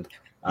mentioned.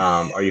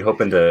 Are you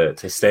hoping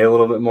to stay a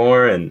little bit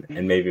more and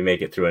maybe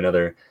make it through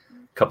another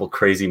couple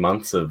crazy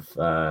months of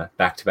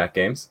back-to-back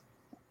games?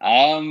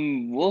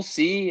 We'll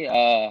see.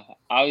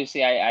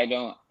 Obviously, I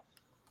don't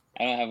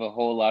have a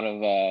whole lot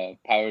of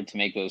power to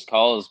make those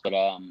calls, but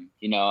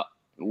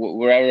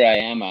wherever I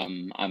am,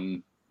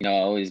 I'm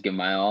always give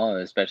my all,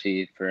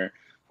 especially for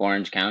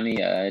Orange County.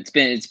 It's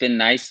been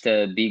nice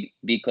to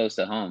be close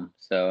to home,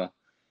 so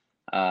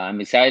I'm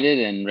excited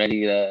and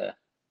ready to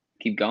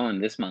keep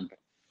going this month.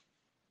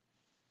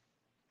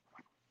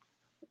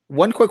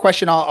 One quick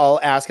question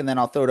I'll ask, and then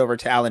I'll throw it over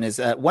to Alan, is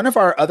one of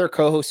our other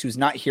co-hosts who's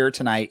not here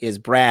tonight is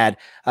Brad.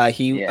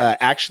 He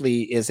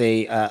actually is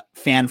a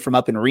fan from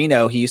up in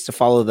Reno. He used to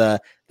follow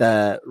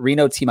the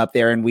Reno team up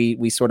there, and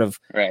we sort of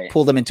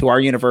pulled him into our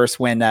universe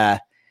when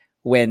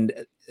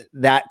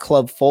that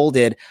club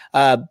folded.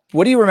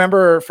 What do you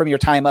remember from your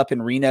time up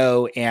in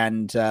Reno,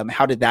 and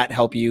how did that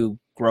help you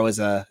grow as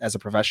a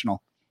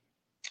professional?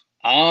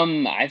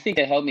 I think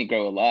it helped me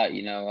grow a lot.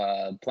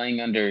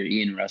 Playing under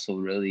Ian Russell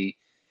really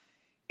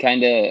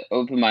kind of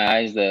opened my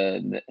eyes.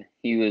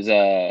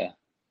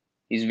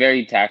 He's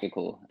very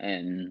tactical,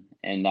 and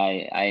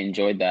I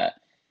enjoyed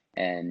that.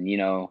 And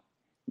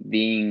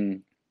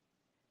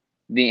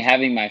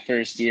having my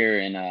first year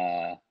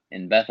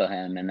in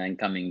Bethlehem and then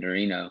coming to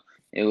Reno,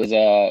 it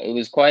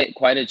was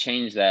quite a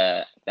change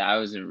that I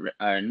wasn't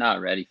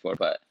not ready for,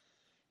 but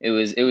it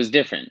was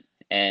different,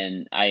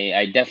 and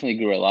I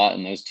definitely grew a lot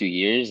in those 2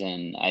 years,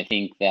 and I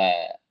think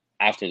that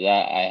after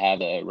that I had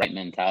the right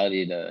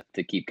mentality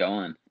to keep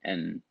going.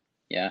 And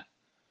yeah.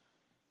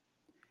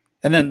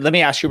 And then let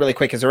me ask you really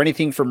quick, is there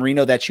anything from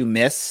Reno that you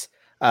miss?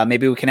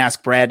 Maybe we can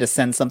ask Brad to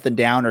send something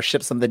down or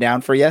ship something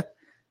down for you.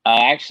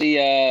 Actually,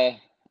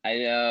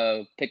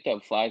 I picked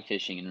up fly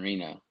fishing in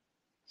Reno,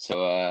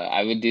 so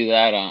I would do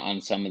that on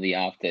some of the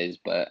off days,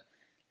 but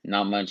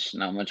not much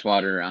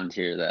water around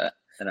here that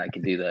I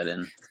could do that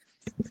in.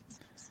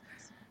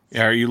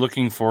 Yeah, are you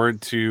looking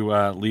forward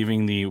to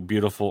leaving the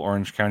beautiful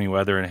Orange County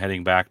weather and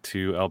heading back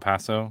to El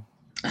Paso?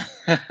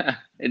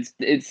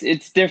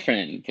 It's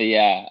different, but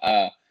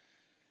yeah.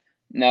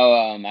 No,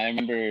 I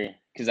remember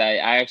because I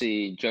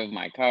actually drove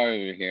my car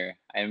over here.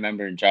 I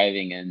remember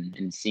driving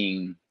and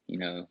seeing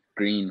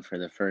green for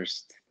the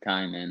first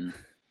time in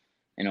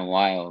a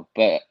while.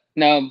 But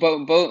no,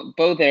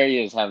 both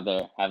areas have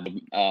the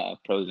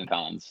pros and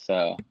cons.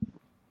 So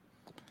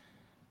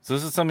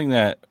this is something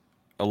that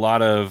a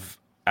lot of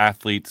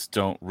athletes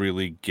don't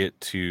really get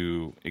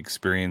to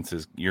experience.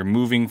 Is you're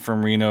moving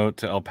from Reno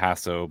to El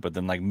Paso, but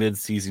then like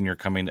mid-season you're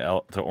coming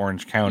to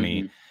Orange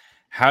County. Mm-hmm.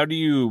 How do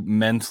you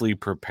mentally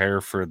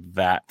prepare for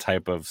that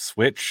type of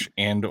switch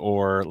and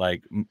or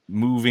like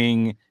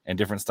moving and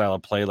different style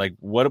of play? Like,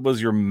 what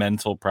was your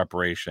mental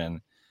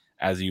preparation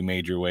as you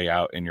made your way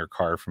out in your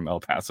car from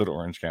El Paso to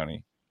Orange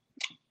County?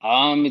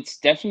 It's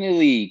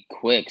definitely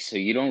quick, so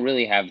you don't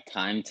really have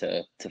time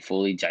to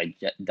fully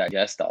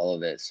digest all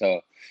of it.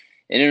 So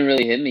it didn't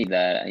really hit me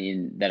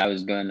that I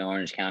was going to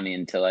Orange County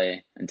until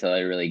I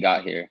really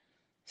got here.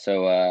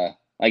 So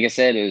like I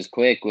said, it was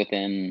quick.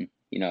 Within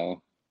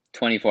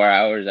 24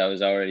 hours, I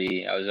was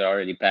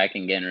already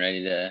packing, getting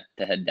ready to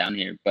head down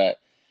here. But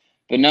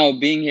no,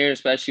 being here,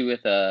 especially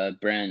with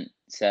Brent,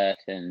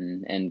 Seth,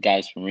 and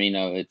guys from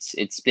Reno,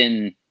 it's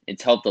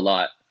helped a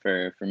lot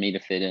for me to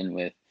fit in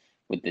with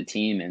the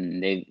team,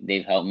 and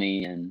they've helped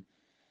me, and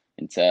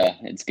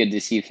it's good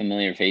to see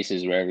familiar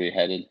faces wherever you're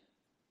headed.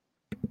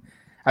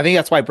 I think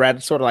that's why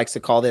Brad sort of likes to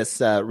call this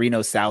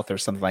Reno South or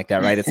something like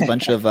that, right? It's a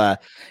bunch of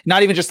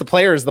not even just the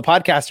players, the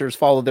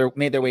podcasters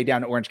made their way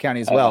down to Orange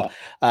County as well.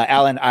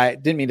 Alan, I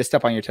didn't mean to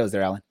step on your toes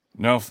there, Alan.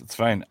 No, it's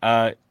fine.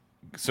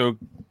 So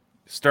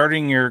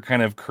starting your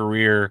kind of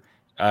career,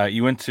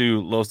 you went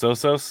to Los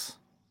Osos,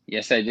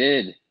 Yes, I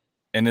did.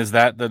 and is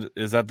that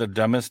the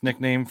dumbest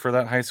nickname for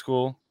that high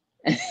school?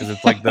 Because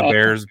it's like the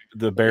Bears,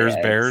 Yeah, Bears,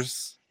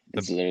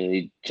 it's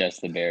literally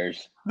just the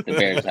Bears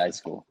High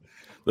School.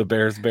 the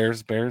Bears.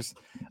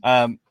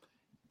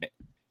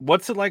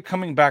 What's it like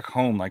coming back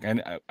home? Like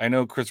I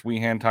know Chris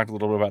Wehan talked a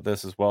little bit about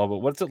this as well, but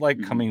what's it like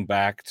Mhm. coming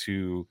back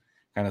to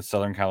kind of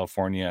Southern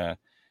California?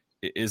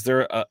 Is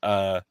there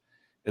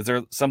is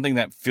there something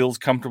that feels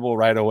comfortable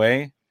right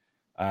away?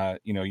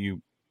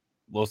 You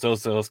Los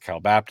Osos, Cal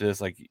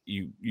Baptist, like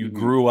you Mhm.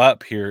 grew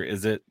up here.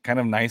 Is it kind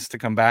of nice to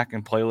come back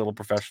and play a little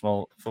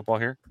professional football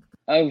here?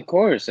 Of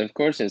course,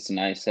 it's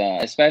nice,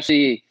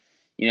 especially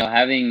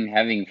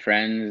having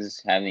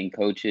friends, having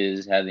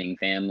coaches, having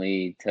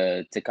family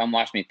to come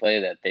watch me play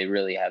that they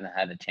really haven't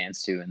had a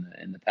chance to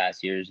in the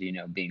past years.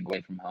 Being away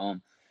from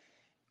home.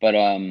 But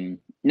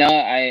no,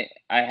 I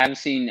have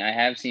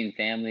seen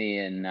family,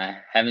 and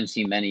I haven't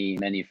seen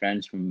many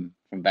friends from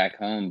back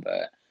home.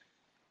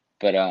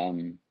 But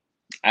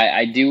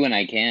I do when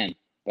I can.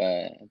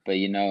 But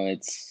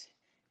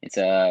it's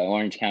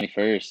Orange County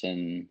first,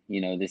 and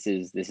this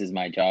is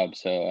my job,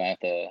 so I have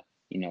to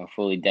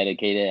fully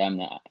dedicate it.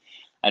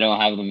 I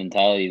don't have the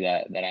mentality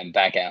that I'm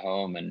back at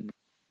home, and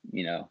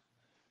you know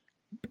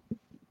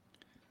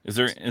Is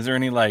there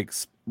any like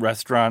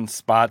restaurant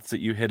spots that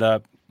you hit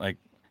up? Like,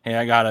 hey,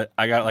 I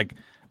got like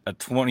a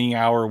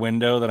 20-hour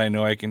window that I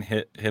know I can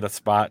hit a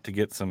spot to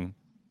get some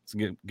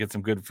get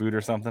some good food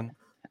or something.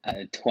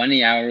 a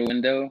 20-hour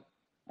window.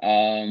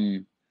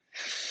 Um,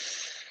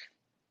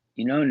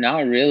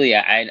 not really.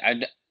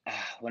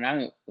 When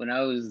I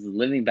was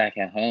living back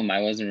at home,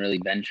 I wasn't really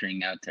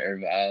venturing out to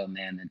Irvine. Oh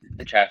man,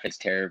 the traffic's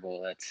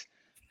terrible.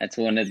 That's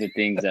one of the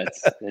things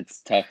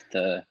that's tough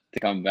to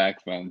come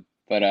back from.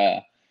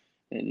 But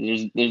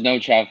there's no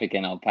traffic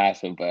in El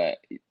Paso, but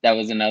that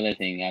was another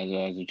thing as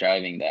I was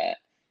driving that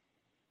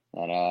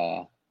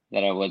I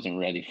wasn't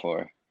ready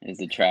for, is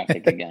the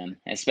traffic again.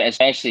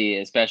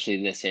 Especially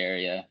this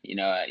area.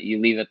 You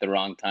leave at the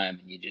wrong time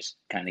and you just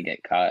kind of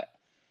get caught.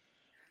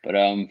 But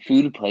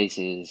food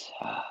places,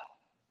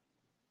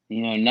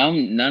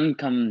 none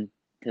come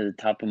to the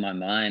top of my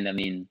mind. I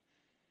mean,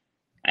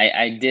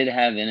 I did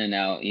have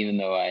In-N-Out, even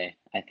though I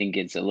think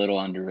it's a little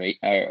underrated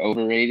or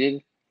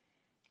overrated.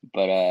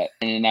 But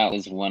In-N-Out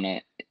was one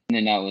of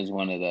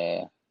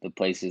the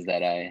places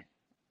that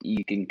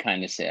you can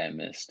kind of say I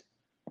missed.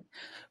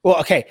 Well,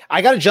 okay,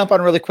 I got to jump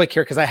on really quick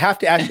here because I have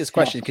to ask this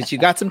question because you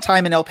got some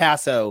time in El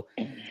Paso.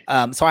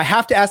 So I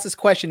have to ask this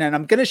question, and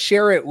I'm going to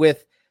share it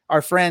with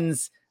our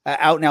friends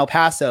out in El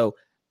Paso.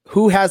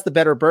 Who has the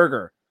better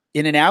burger,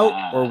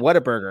 In-N-Out or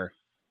Whataburger?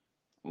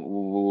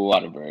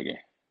 Whataburger.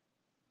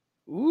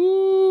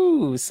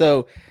 Ooh,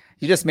 so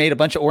you just made a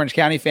bunch of Orange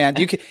County fans.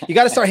 You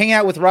got to start hanging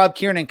out with Rob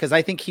Kiernan because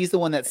I think he's the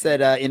one that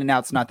said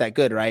In-N-Out's not that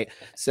good, right?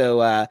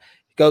 So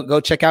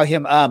go check out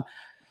him.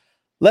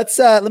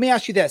 Let me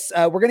ask you this.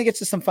 We're going to get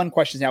to some fun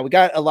questions now. We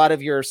got a lot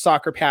of your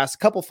soccer pass, a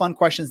couple fun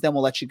questions, then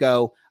we'll let you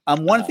go.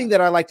 One thing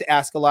that I like to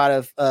ask a lot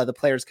of the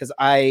players, because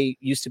I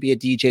used to be a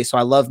DJ, so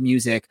I love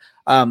music.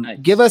 Nice.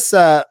 Give us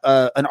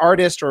an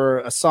artist or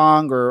a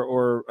song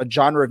or a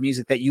genre of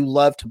music that you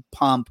love to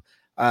pump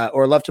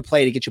or love to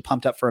play to get you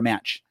pumped up for a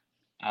match.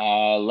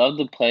 Love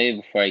to play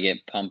before I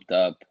get pumped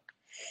up.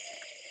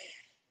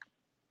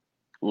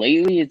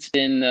 Lately, it's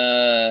been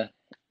a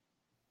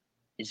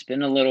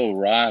little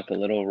rock, a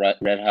little Red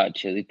Hot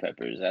Chili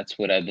Peppers. That's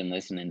what I've been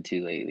listening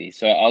to lately.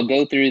 So I'll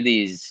go through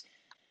these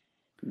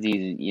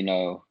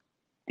little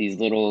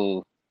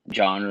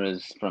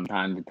genres from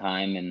time to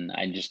time, and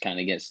I just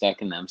kind of get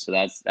stuck in them. So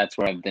that's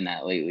where I've been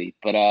at lately.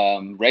 But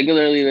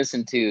regularly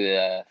listen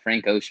to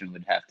Frank Ocean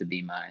would have to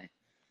be my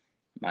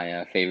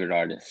favorite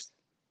artist.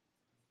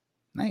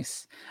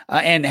 Nice.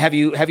 And have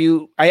you?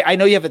 I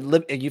know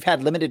you've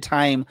had limited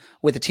time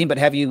with the team, but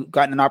have you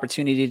gotten an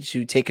opportunity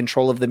to take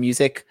control of the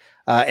music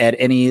at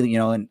any,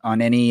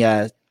 on any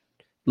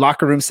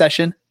locker room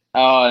session?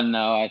 Oh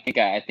no, I think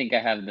I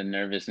have the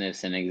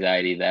nervousness and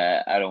anxiety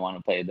that I don't want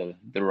to play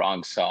the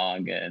wrong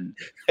song, and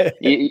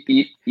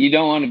you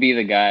don't want to be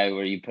the guy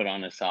where you put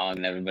on a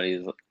song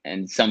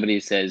and somebody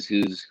says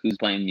who's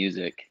playing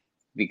music.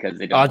 Because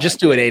they don't. Oh, just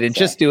do it, Aidan.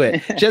 Just do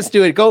it. Just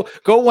do it. Go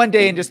one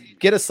day and just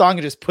get a song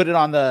and just put it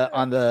on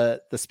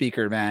the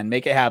speaker, man.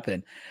 Make it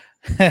happen.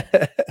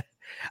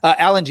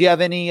 Alan, do you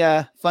have any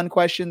fun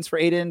questions for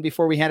Aidan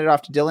before we hand it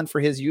off to Dylan for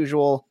his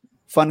usual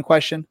fun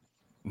question?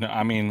 No,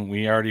 I mean,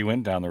 we already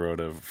went down the road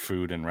of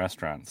food and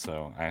restaurants,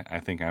 so I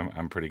think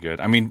I'm pretty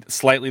good. I mean,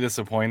 slightly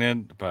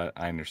disappointed, but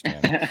I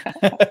understand.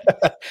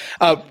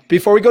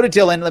 Before we go to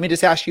Dylan, let me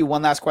just ask you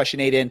one last question,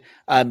 Aidan.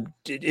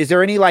 Is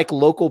there any like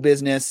local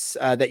business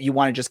that you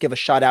want to just give a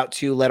shout out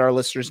to? Let our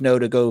listeners know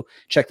to go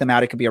check them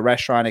out. It could be a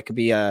restaurant. It could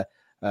be a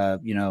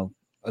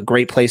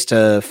great place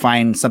to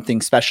find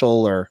something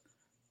special or.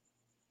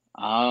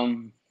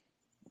 No,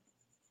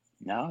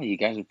 you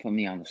guys are putting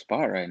me on the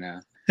spot right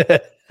now.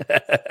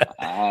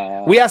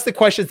 We ask the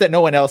questions that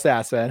no one else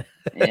asks, man.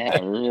 Yeah,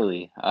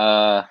 really.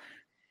 No,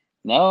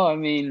 I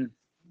mean,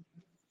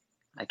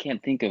 I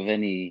can't think of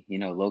any,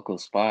 local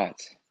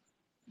spots.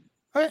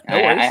 All right, no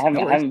worries.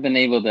 I haven't been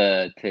able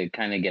to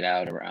kind of get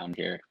out around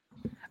here.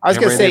 I was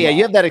gonna say, yeah,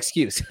 you have that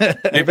excuse.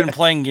 They've been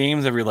playing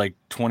games every like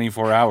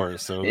 24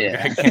 hours, so the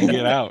guy can't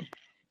get out.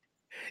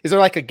 Is there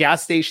like a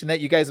gas station that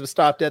you guys have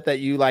stopped at that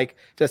you like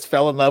just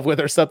fell in love with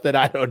or something?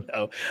 I don't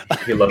know.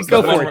 He loves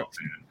Go for it.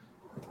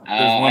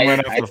 There's one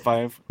right after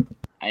 5.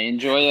 I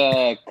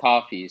enjoy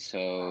coffee,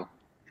 so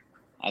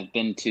I've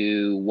been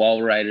to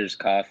Wall Riders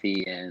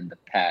Coffee and the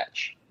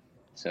Patch.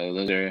 So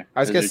those are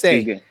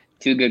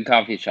two good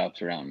coffee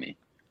shops around me.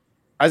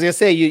 I was gonna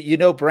say, you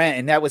know Brent,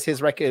 and that was his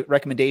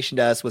recommendation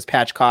to us was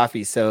Patch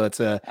Coffee. So it's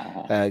good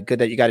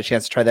that you got a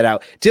chance to try that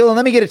out. Dylan,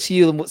 let me get it to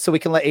you so we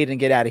can let Aidan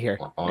get out of here.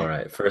 All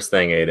right. First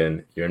thing,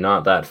 Aidan, you're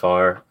not that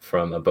far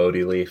from a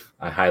Bodhi leaf.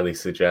 I highly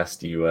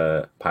suggest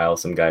you pile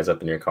some guys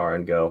up in your car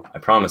and go. I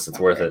promise it's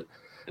worth it.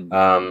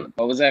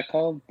 What was that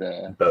called?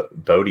 The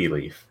Bodhi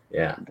leaf.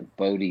 Yeah. The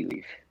Bodhi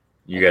leaf.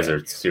 You guys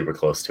are super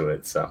close to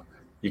it, so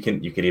you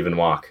can even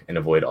walk and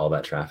avoid all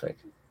that traffic.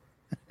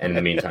 And in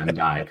the meantime,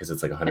 die because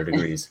it's like 100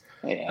 degrees.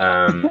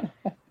 Yeah.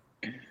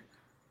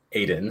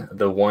 Aidan,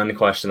 the one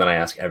question that I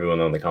ask everyone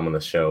when they come on the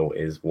show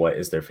is, what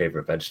is their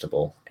favorite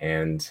vegetable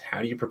and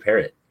how do you prepare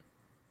it?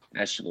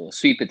 Vegetable,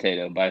 sweet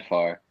potato by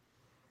far.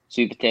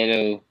 Sweet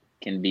potato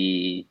can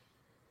be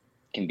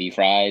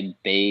fried,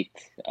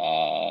 baked,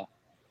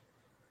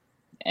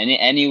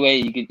 any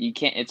way you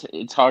can't.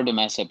 It's hard to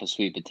mess up a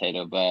sweet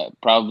potato, but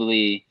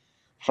probably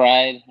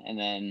fried, and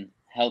then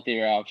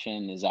healthier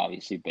option is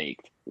obviously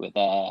baked with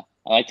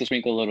I like to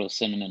sprinkle a little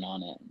cinnamon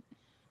on it.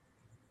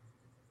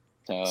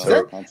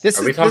 So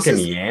are we talking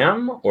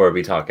yam or are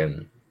we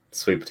talking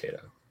sweet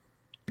potato?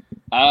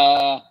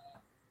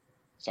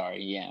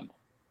 Sorry, yam.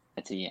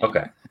 That's a yam.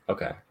 Okay.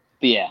 But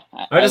yeah,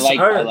 I like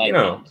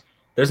yams.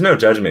 There's no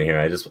judgment here.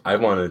 I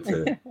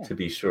wanted to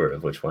be sure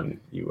of which one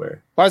you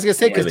were. Well, I was gonna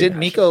say, because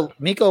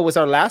Miko was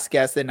our last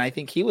guest, and I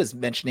think he was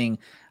mentioning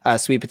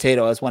sweet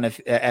potato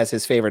as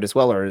his favorite as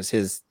well, or as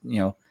his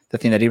the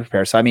thing that he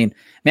prepares. So I mean,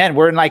 man,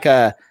 we're in like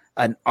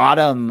an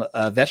autumn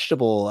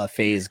vegetable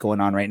phase going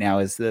on right now.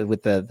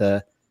 With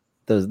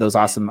those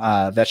awesome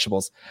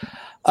vegetables.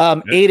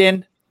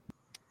 Aidan,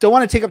 don't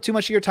want to take up too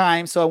much of your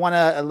time, so I want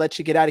to let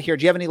you get out of here.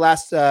 Do you have any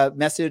last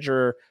message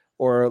or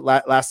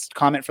last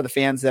comment for the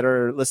fans that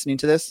are listening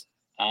to this?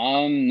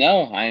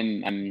 No,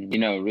 I'm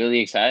really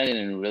excited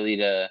and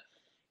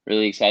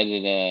really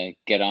excited to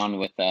get on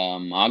with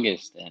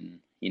August and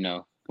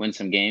win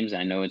some games.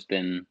 I know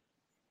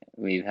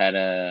we've had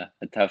a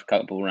tough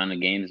couple run of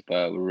games,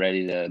 but we're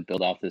ready to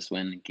build off this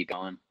win and keep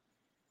going.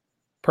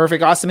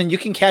 Perfect. Awesome. And you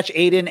can catch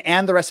Aidan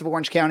and the rest of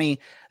Orange County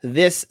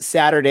this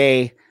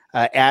Saturday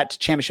at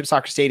Championship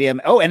Soccer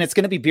Stadium. Oh, and it's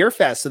going to be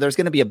Beerfest. So there's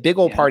going to be a big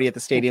old party at the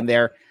stadium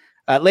there.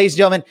 Ladies and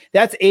gentlemen,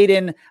 that's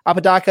Aidan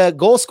Apodaca,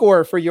 goal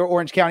scorer for your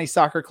Orange County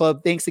Soccer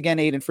Club. Thanks again,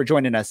 Aidan, for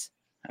joining us.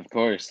 Of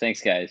course. Thanks,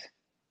 guys.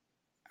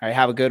 All right.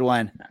 Have a good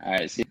one. All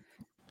right. See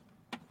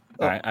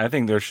you. I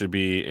think there should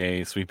be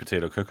a sweet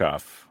potato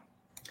cook-off.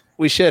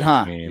 We should,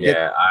 huh?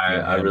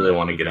 I really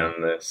want to get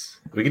on this.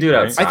 We could do it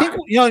outside. I think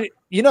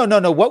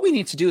no. What we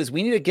need to do is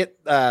we need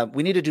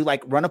to do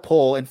like run a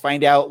poll and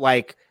find out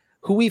like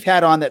who we've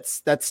had on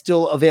that's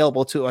still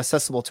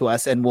accessible to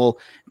us, and we'll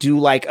do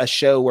like a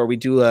show where we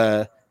do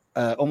a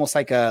almost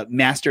like a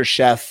Master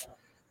Chef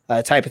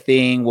type of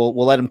thing. We'll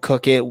let them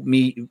cook it.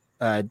 Me,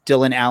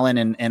 Dylan, Allen,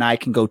 and I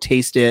can go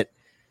taste it,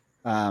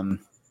 and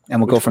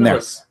we'll go from there.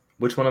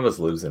 Which one of us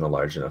lives in a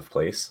large enough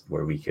place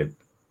where we could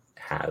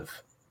have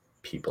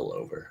people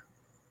over?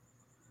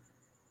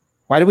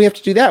 Why do we have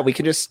to do that? We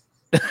can just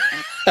all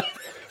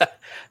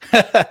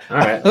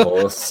right, well,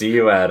 we'll see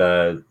you at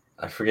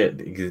I forget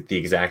the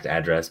exact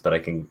address, but I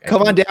can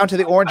come on down to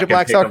the Orange and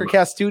Black Soccer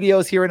Cast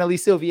studios here in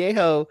Aliso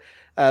Viejo.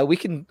 We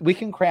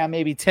can cram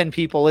maybe 10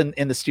 people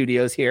in the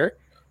studios here.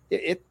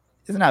 It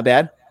isn't that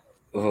bad.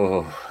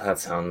 Oh, that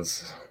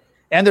sounds.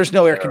 And there's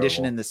no air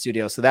conditioning in the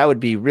studio, so that would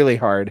be really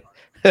hard.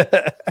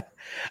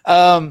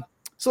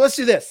 So let's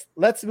do this.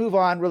 Let's move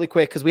on really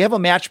quick because we have a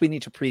match we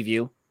need to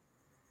preview.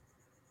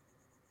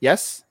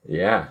 Yes?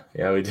 Yeah,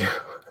 we do.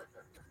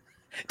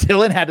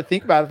 Dylan had to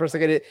think about it for a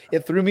second.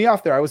 It threw me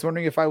off there. I was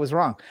wondering if I was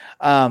wrong.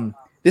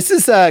 This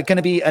is going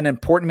to be an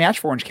important match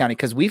for Orange County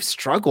because we've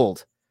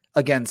struggled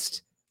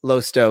against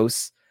Los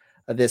Dos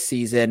this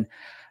season.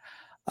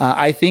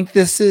 I think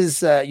this is,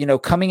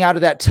 coming out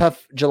of that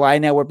tough July.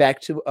 Now we're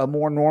back to a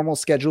more normal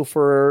schedule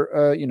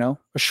for, a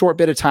short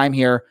bit of time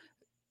here.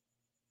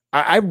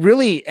 I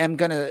really am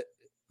going to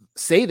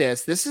say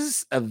this. This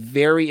is a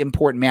very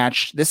important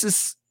match. This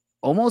is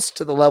almost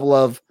to the level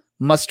of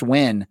must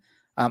win,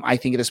 I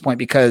think, at this point,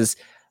 because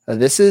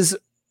this is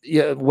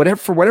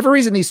for whatever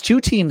reason, these two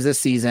teams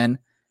this season,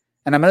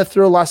 and I'm going to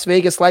throw Las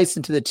Vegas Lights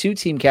into the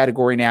 2-team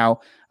category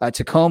now,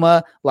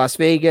 Tacoma, Las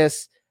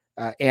Vegas,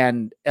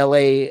 and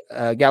LA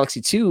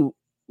Galaxy 2,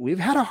 we've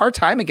had a hard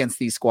time against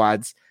these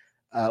squads.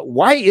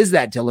 Why is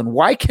that, Dylan?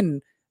 Why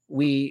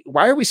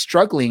are we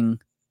struggling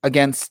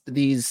against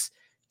these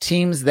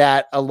teams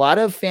that a lot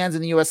of fans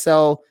in the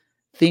USL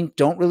think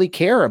don't really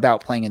care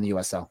about playing in the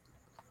USL?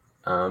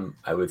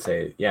 I would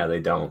say, yeah, they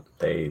don't.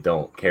 They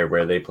don't care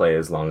where they play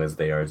as long as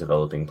they are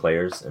developing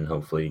players and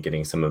hopefully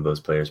getting some of those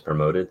players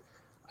promoted.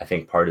 I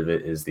think part of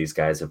it is these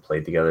guys have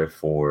played together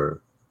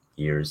for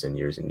years and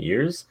years and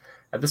years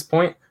at this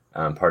point.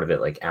 Part of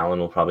it, like Alan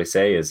will probably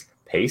say, is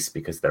pace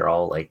because they're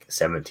all like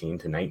 17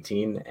 to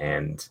 19.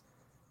 And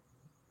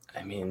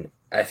I mean,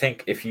 I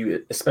think if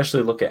you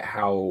especially look at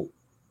how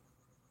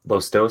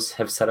Los Dos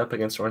have set up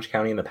against Orange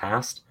County in the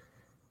past,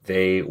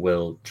 they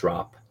will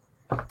drop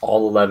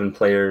all 11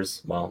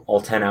 players, well,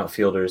 all 10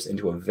 outfielders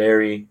into a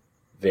very,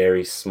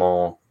 very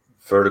small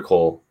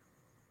vertical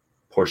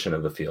portion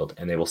of the field,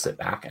 and they will sit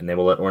back and they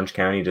will let Orange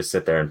County just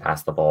sit there and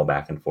pass the ball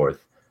back and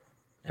forth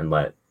and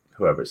let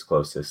whoever's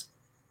closest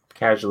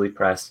casually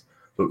press,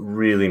 but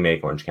really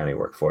make Orange County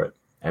work for it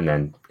and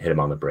then hit them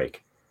on the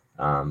break,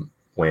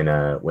 win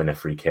a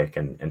free kick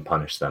and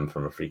punish them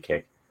from a free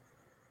kick.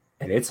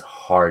 And it's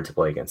hard to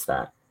play against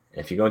that.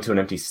 If you go into an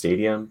empty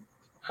stadium,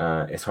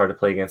 it's hard to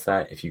play against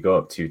that. If you go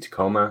up to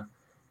Tacoma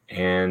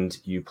and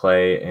you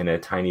play in a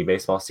tiny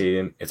baseball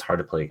stadium, it's hard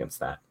to play against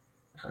that.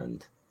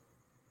 And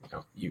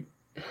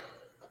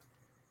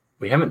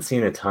we haven't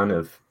seen a ton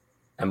of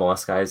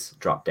MLS guys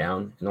drop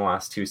down in the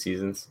last 2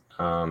 seasons,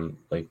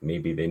 like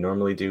maybe they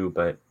normally do,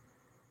 but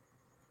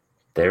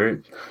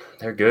they're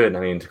good. I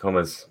mean,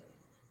 Tacoma's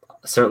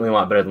certainly a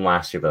lot better than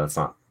last year, but that's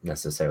not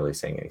necessarily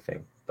saying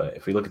anything. But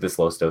if we look at this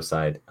Los Dos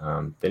side,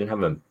 they didn't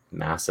have a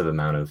massive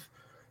amount of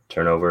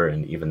turnover,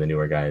 and even the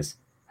newer guys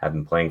have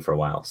been playing for a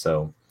while.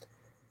 So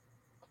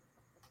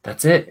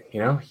that's it.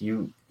 You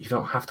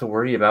don't have to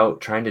worry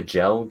about trying to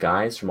gel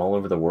guys from all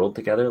over the world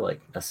together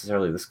like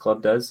necessarily this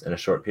club does in a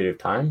short period of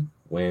time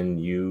when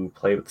you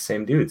play with the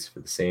same dudes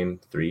for the same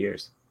 3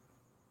 years.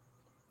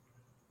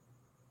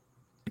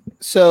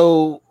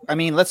 So, I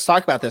mean, let's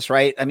talk about this,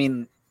 right? I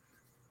mean,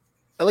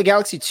 LA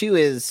Galaxy 2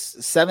 is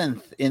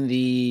 7th in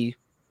the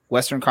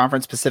Western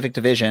Conference Pacific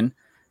Division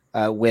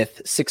with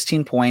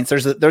 16 points.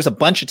 There's a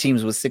bunch of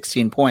teams with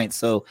 16 points.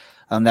 So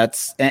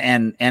that's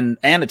and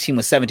a team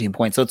with 17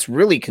 points. So it's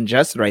really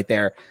congested right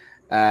there.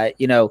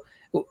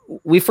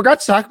 We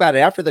forgot to talk about it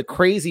after the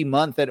crazy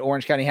month that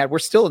Orange County had. We're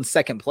still in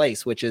second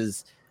place, which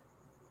is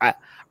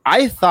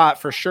I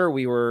thought for sure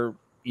we were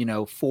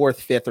 4th,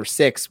 5th, or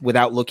 6th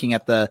without looking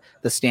at the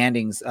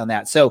standings on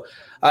that. So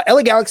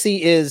LA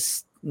Galaxy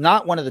is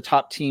not one of the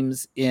top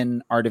teams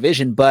in our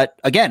division, but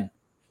again,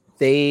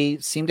 they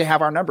seem to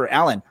have our number.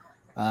 Alan,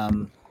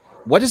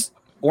 what does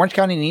Orange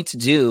County need to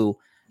do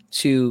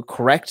to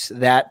correct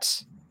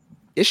that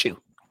issue?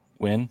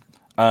 Win.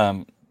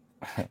 No,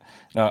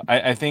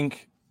 I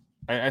think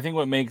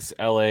what makes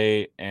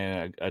LA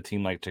and a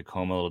team like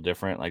Tacoma a little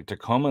different, like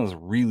Tacoma is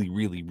really,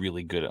 really,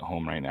 really good at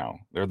home right now.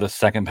 They're the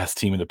second best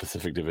team in the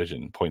Pacific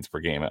Division, points per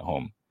game at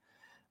home.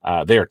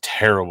 They are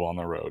terrible on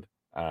the road.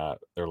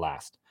 They're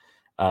last.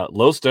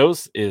 Los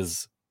Dos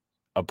is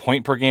a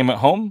point per game at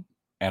home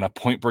and a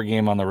point per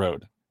game on the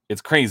road.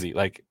 It's crazy.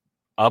 Like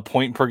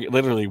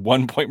literally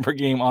 1 point per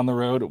game on the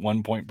road,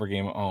 1 point per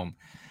game at home.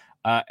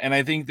 And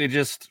I think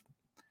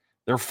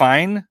they're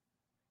fine.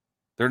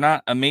 They're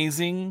not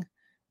amazing.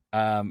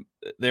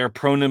 They're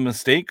prone to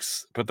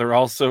mistakes, but they're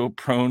also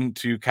prone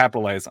to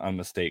capitalize on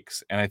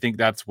mistakes. And I think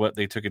that's what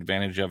they took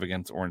advantage of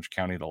against Orange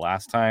County the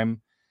last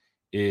time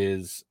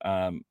is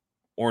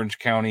Orange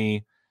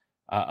County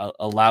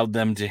allowed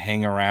them to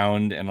hang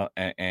around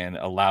and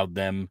allowed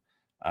them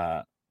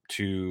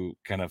to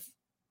kind of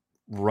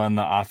run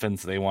the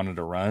offense they wanted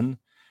to run.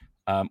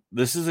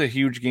 This is a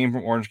huge game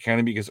from Orange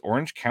County because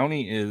Orange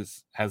County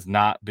has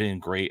not been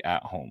great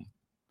at home.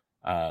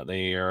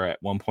 They are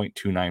at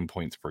 1.29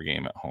 points per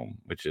game at home,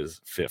 which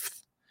is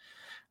 5th.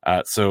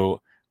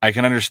 So I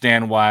can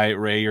understand why,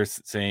 Ray, you're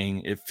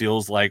saying it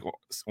feels like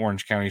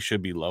Orange County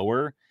should be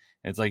lower.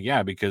 It's like,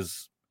 yeah,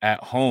 because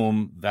at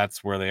home,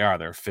 that's where they are.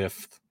 They're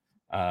 5th,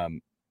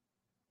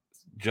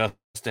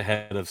 just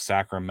ahead of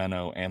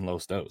Sacramento and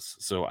Los Dos.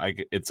 So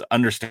it's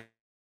understandable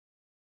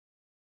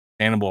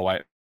why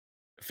it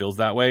feels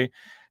that way,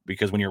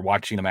 because when you're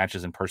watching the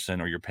matches in person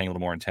or you're paying a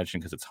little more attention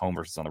because it's home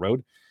versus on the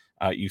road,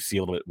 you see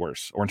a little bit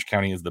worse. Orange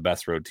County is the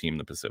best road team in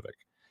the Pacific.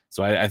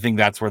 So I think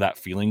that's where that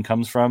feeling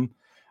comes from.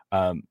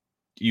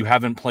 You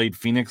haven't played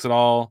Phoenix at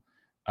all.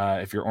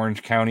 If you're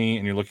Orange County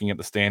and you're looking at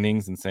the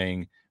standings and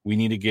saying, we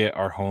need to get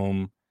our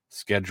home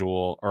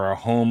schedule or our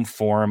home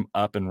form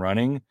up and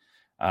running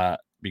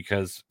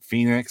because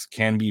Phoenix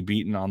can be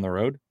beaten on the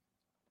road.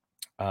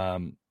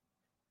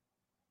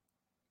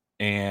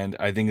 And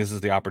I think this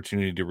is the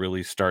opportunity to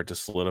really start to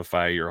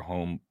solidify your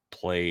home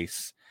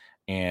place.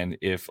 And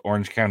if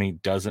Orange County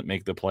doesn't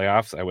make the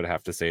playoffs, I would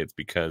have to say it's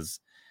because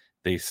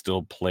they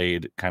still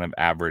played kind of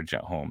average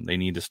at home. They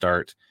need to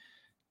start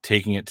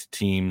taking it to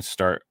teams,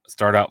 start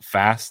out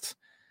fast,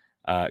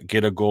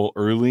 get a goal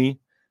early,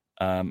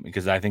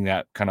 because I think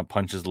that kind of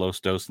punches Los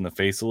Dos in the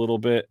face a little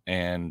bit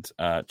and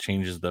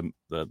changes the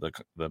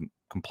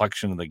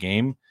complexion of the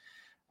game.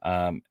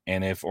 And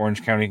if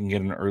Orange County can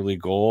get an early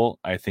goal,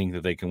 I think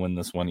that they can win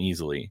this one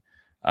easily.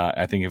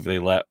 I think if they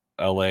let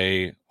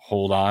LA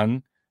hold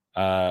on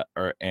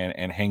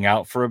and hang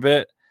out for a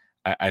bit,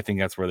 I think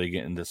that's where they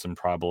get into some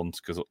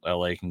problems because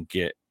LA can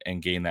get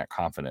and gain that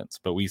confidence.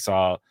 But we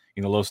saw,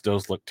 Los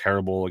Dos looked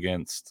terrible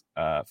against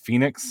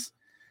Phoenix.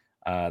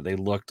 They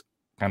looked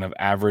kind of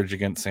average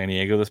against San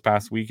Diego this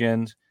past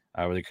weekend,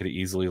 where they could have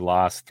easily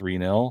lost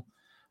 3-0.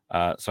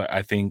 So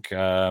I think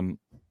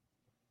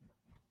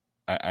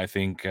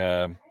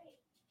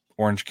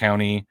Orange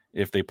County,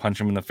 if they punch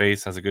them in the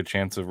face, has a good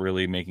chance of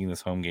really making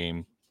this home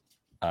game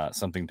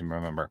something to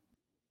remember.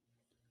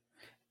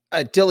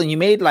 Dylan, you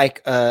made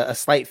like a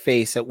slight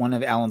face at one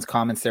of Alan's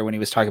comments there when he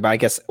was talking about, I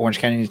guess Orange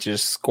County needs to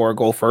just score a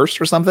goal first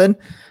or something.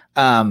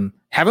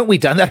 Haven't we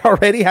done that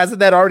already? Hasn't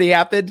that already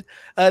happened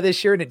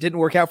this year and it didn't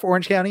work out for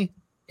Orange County?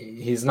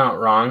 He's not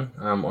wrong.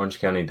 Orange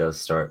County does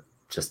start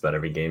just about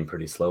every game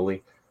pretty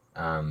slowly.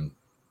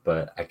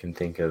 But I can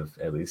think of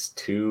at least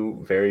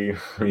 2 very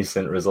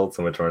recent results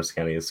in which Orange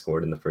County has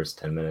scored in the first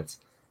 10 minutes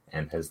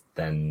and has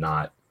then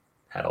not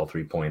had all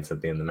 3 points at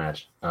the end of the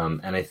match.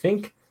 And I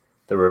think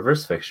the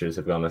reverse fixtures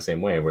have gone the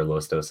same way, where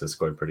Los Dos has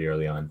scored pretty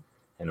early on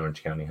and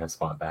Orange County has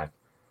fought back.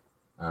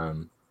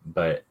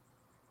 But,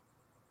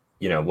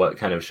 what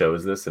kind of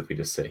shows this if we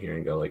just sit here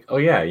and go like, oh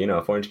yeah,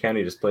 if Orange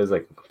County just plays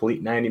like a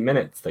complete 90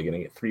 minutes, they're going to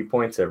get 3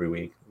 points every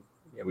week.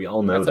 Yeah, we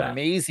all know that.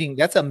 Amazing.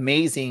 That's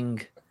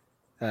amazing.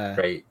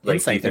 Right. Like,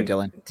 insight there,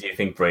 Dylan. Do you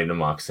think Braden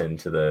walks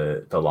into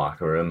the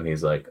locker room and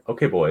he's like,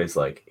 okay, boys,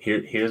 like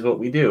here's what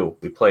we do.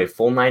 We play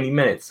full 90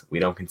 minutes. We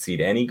don't concede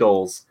any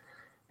goals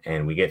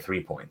and we get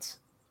 3 points.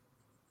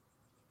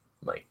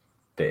 Like,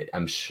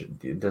 I'm sure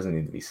it doesn't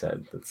need to be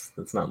said.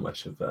 That's not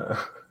much of a,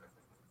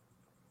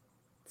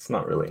 it's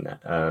not really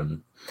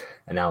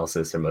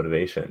analysis or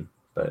motivation,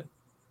 but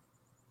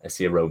I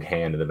see a rogue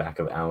hand in the back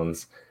of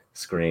Alan's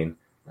screen.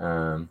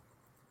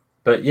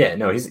 But yeah,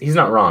 no, he's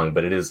not wrong,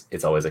 but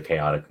it's always a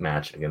chaotic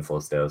match against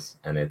Los Dos,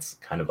 and it's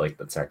kind of like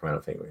the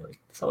Sacramento thing where you're like,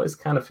 this always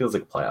kind of feels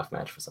like a playoff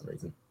match for some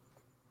reason.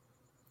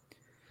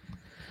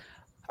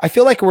 I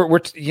feel like we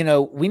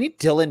need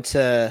Dylan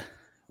to,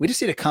 we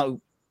just need to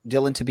come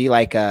Dylan to be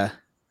like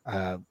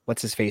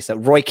what's his face?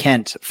 Roy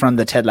Kent from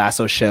the Ted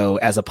Lasso show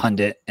as a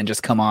pundit and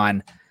just come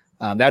on.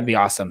 That'd be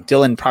awesome.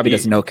 Dylan probably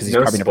doesn't know because he's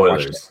probably never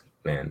watched it.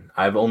 Man,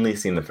 I've only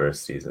seen the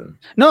first season.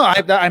 No,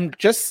 I'm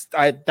just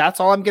that's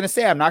all I'm going to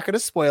say. I'm not going to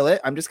spoil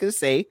it. I'm just going to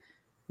say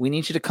we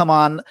need you to come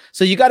on.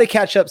 So you got to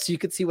catch up so you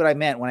could see what I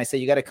meant when I say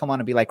you got to come on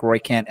and be like Roy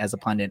Kent as a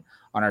pundit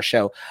on our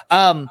show.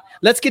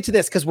 Let's get to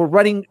this because we're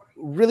running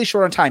really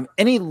short on time.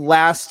 Any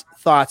last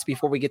thoughts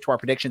before we get to our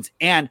predictions?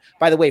 And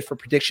by the way, for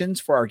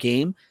predictions for our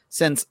game,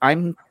 since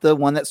I'm the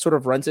one that sort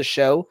of runs the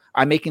show,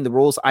 I'm making the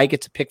rules. I get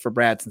to pick for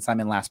Brad since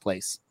I'm in last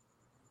place.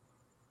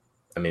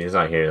 I mean, he's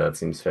not here. That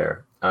seems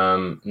fair.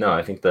 No,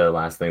 I think the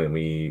last thing that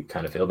we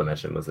kind of failed to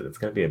mention was that it's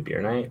going to be a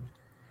beer night.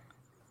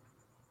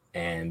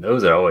 And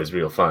those are always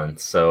real fun.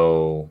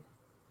 So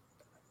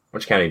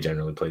Orange County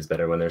generally plays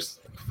better when there's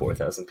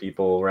 4,000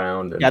 people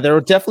around. And there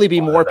will definitely be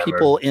more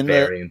people in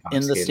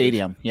the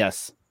stadium.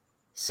 Yes.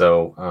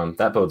 So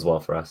that bodes well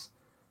for us.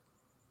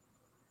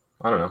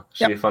 I don't know.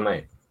 Should be a fun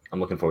night. I'm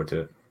looking forward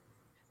to it.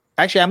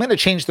 Actually, I'm going to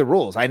change the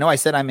rules. I know I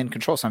said I'm in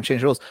control, so I'm changing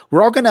the rules.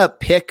 We're all going to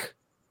pick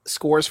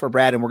scores for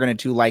Brad, and we're going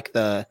to do like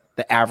the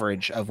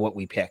average of what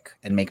we pick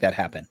and make that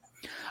happen.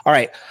 All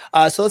right.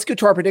 So let's go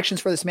to our predictions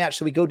for this match.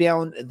 So we go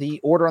down the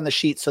order on the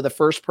sheet. So the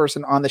first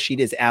person on the sheet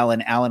is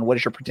Alan. Alan, what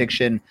is your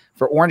prediction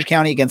for Orange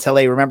County against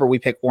LA? Remember, we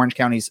pick Orange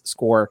County's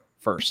score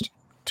first.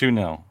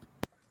 2-0. All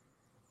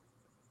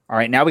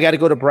right. Now we got to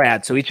go to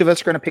Brad. So each of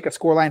us are going to pick a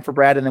score line for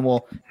Brad, and then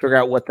we'll figure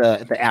out what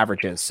the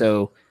average is.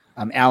 So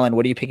Alan,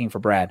 what are you picking for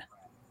Brad?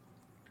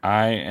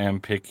 I am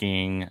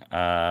picking,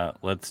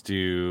 let's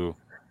do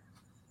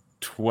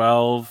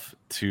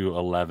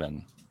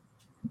 12-11.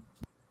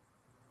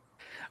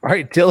 All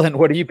right, Dylan,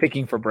 what are you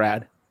picking for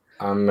Brad?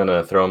 I'm going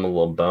to throw him a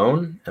little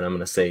bone, and I'm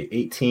going to say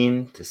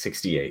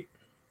 18-68.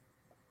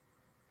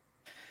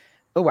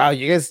 Oh, wow.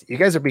 You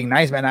guys are being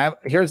nice, man.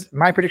 Here's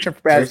my prediction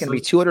for Brad. It's going to be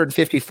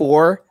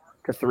 254-3.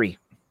 So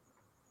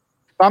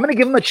I'm going to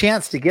give him a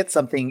chance to get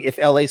something if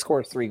LA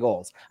scores 3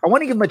 goals. I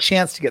want to give him a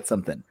chance to get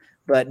something,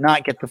 but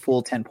not get the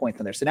full 10 points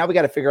in there. So now we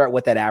got to figure out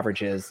what that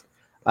average is.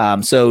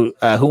 So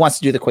who wants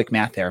to do the quick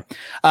math there?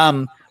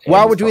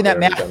 While we're doing that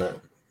math,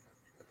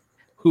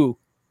 who?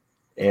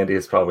 Andy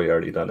has probably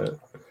already done it.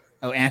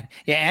 Oh,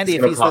 Andy,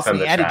 if he's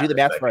listening, Andy, do the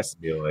math for us.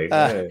 Like,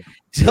 hey.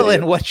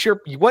 Dylan,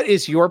 what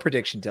is your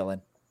prediction,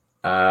 Dylan?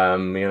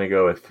 I'm gonna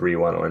go with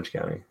 3-1 Orange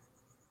County.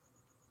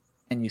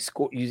 And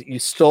you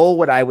stole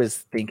what I was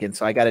thinking,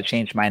 so I got to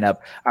change mine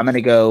up. I'm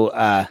gonna go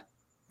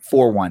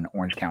 4-1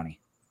 Orange County.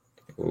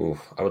 Ooh,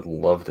 I would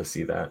love to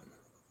see that.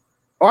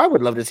 Oh, I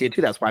would love to see it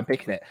too. That's why I'm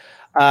picking it.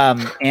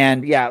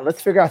 And yeah,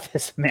 let's figure out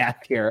this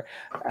math here.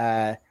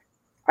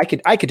 I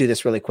could do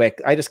this really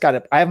quick. I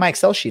have my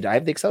Excel sheet. I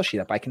have the Excel sheet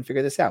up. I can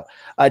figure this out.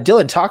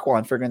 Dylan, talk while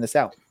I'm figuring this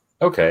out.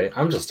 Okay,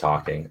 I'm just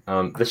talking.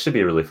 This should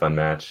be a really fun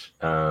match.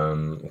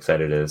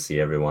 Excited to see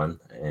everyone,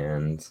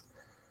 and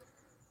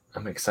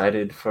I'm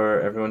excited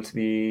for everyone to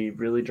be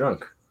really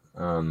drunk.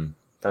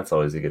 That's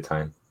always a good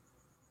time.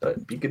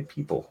 But be good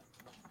people,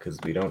 because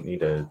we don't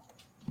need a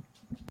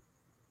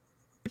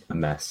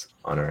mess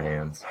on our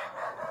hands.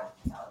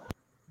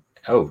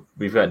 Oh,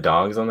 we've got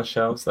dogs on the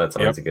show, so that's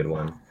always a good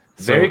one.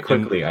 Very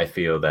quickly, I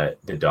feel that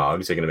the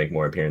dogs are going to make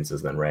more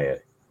appearances than Ray.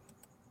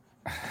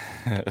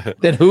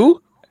 Then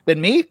who?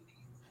 Then me?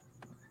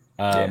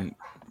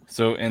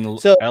 So in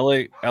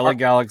LA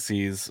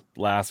Galaxy's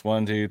last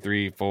 1, 2,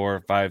 3,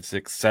 4, 5,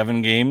 6,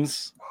 7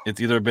 games, it's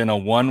either been a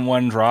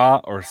 1-1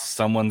 draw or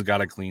someone's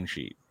got a clean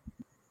sheet.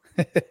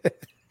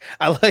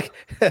 I like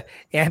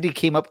Andy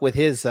came up with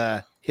his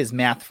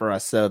math for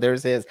us. So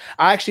there's his.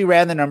 I actually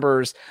ran the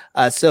numbers.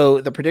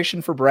 So the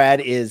prediction for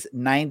Brad is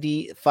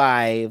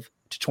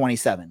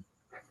 95-27.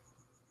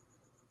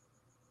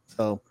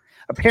 So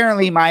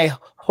apparently my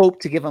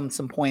hope to give them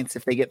some points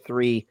if they get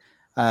 3,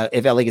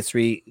 if LA gets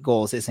 3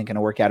 goals isn't going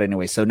to work out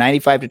anyway. So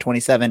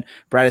 95-27.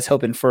 Brad is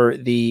hoping for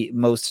the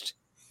most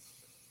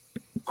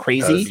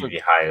crazy,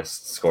 the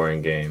highest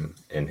scoring game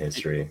in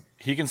history.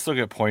 He can still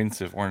get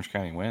points if Orange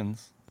County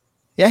wins.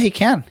 Yeah, he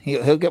can.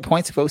 He'll get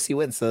points if OC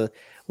wins. So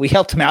we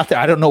helped him out there.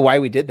 I don't know why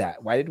we did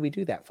that. Why did we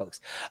do that,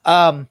 folks?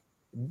 I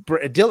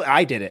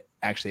did it.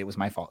 Actually, it was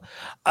my fault.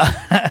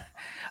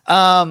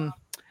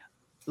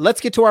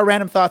 Let's get to our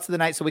random thoughts of the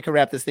night so we can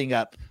wrap this thing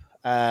up.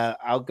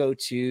 I'll go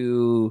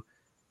to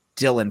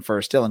Dylan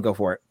first. Dylan, go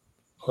for it.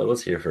 Well,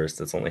 let's hear first.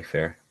 That's only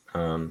fair.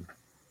 And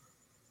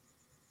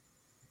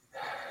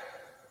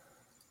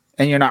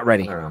you're not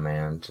ready. I don't know,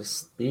 man.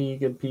 Just be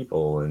good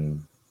people,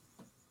 and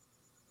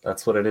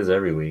that's what it is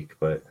every week.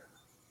 But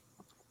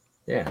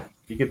yeah,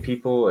 be good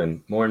people,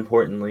 and more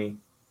importantly,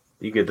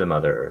 be good to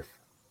Mother Earth.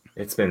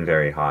 It's been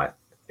very hot.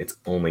 It's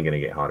only going to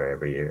get hotter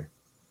every year.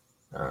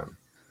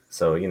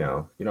 So, you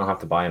don't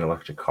have to buy an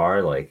electric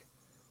car like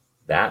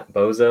that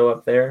bozo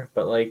up there,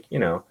 but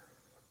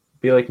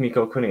be like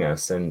Miko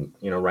Kuningas and,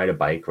 ride a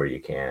bike where you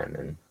can.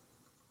 And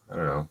I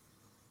don't know,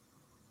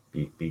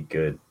 be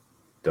good.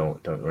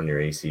 Don't run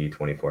your AC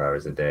 24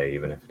 hours a day,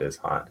 even if it is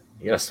hot.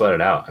 You got to sweat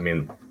it out. I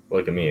mean,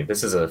 look at me.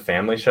 This is a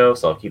family show,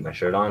 so I'll keep my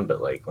shirt on.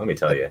 But let me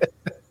tell you,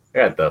 I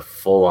got the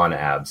full on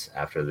abs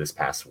after this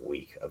past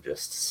week of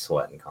just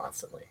sweating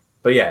constantly.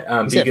 But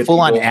yeah, be good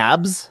full on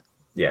abs.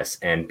 Yes,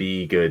 and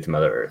be good to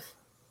Mother Earth.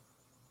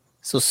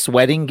 So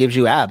sweating gives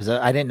you abs.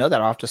 I didn't know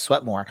that. I'll have to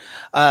sweat more.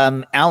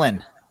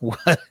 Alan,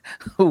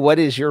 what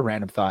is your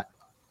random thought?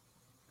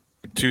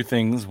 2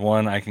 things.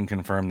 One, I can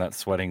confirm that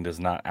sweating does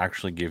not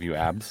actually give you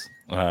abs,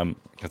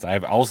 because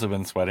I've also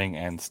been sweating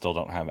and still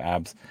don't have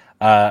abs.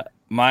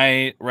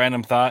 My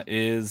random thought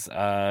is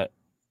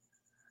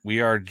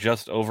we are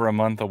just over a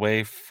month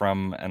away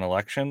from an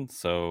election.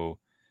 So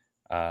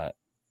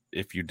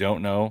if you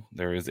don't know,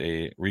 there is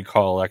a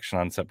recall election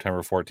on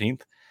September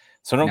 14th.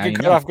 So don't get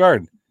caught off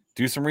guard.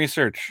 Do some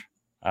research.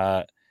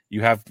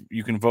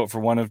 You can vote for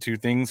one of 2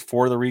 things: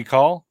 for the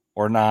recall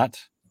or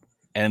not,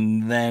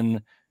 and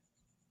then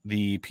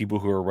the people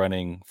who are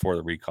running for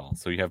the recall.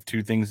 So you have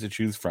 2 things to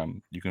choose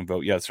from. You can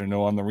vote yes or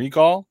no on the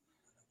recall,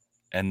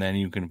 and then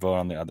you can vote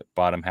on the other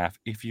bottom half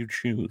if you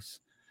choose.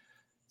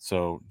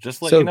 So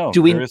just let you know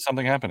there is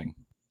something happening.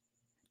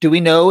 Do we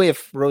know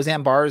if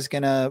Roseanne Barr is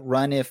going to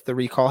run if the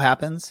recall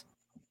happens?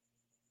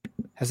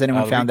 Has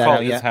anyone found that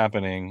out yet? It's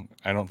happening.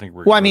 I don't think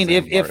we're. Well, I mean,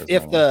 if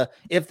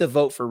the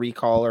vote for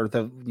recall or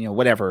the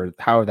whatever,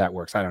 however that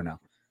works, I don't know.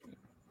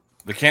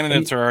 The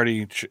candidates are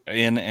already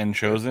in and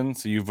chosen,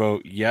 so you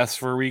vote yes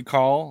for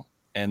recall,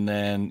 and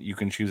then you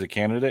can choose a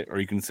candidate, or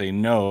you can say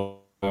no.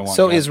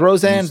 So is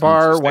Roseanne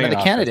Barr one of the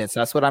candidates?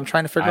 That's what I'm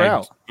trying to figure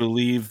out. I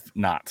believe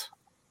not.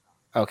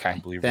 Okay, I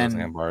believe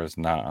Roseanne Barr is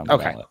not on the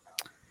ballot.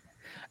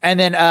 And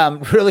then,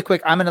 really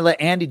quick, I'm going to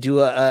let Andy do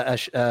a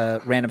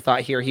random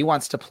thought here. He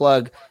wants to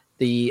plug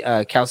the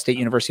Cal State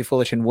University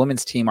Fullerton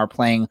women's team are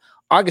playing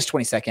August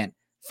 22nd,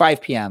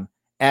 5 p.m.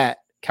 at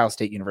Cal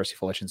State University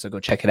Fullerton. So go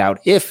check it out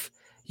if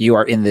you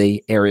are in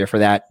the area for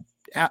that.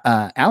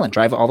 Alan,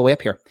 drive all the way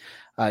up here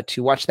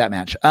to watch that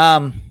match.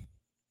 Yeah.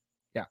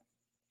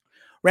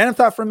 Random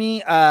thought for me.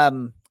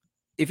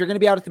 If you're going to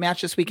be out at the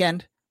match this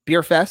weekend,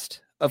 Beerfest,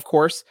 of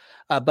course.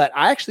 But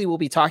I actually will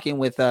be talking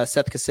with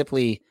Seth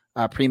Kasipli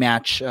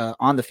pre-match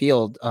on the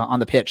field, on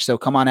the pitch. So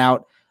come on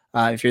out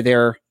if you're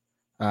there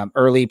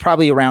early,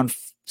 probably around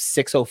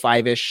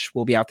 6:05-ish.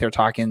 We'll be out there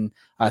talking,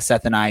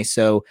 Seth and I.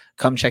 So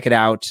come check it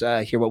out,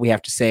 hear what we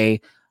have to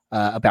say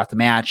about the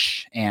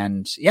match.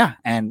 And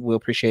we'll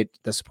appreciate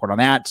the support on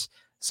that.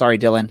 Sorry,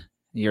 Dylan,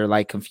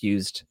 you're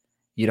confused.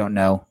 You don't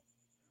know.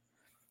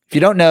 If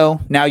you don't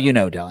know, now you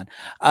know, Dylan.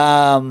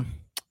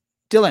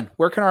 Dylan,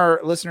 where can our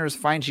listeners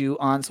find you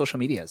on social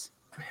medias?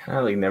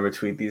 I never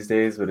tweet these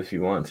days, but if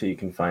you want to, you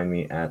can find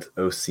me at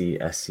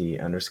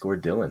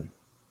OCSC_Dylan.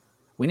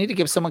 We need to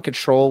give someone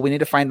control. We need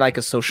to find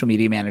a social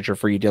media manager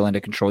for you, Dylan, to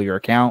control your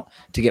account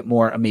to get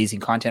more amazing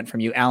content from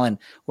you. Alan,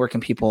 where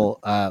can people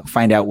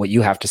find out what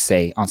you have to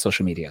say on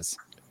social medias?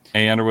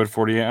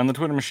 Underwood48 on the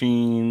Twitter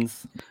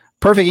machines.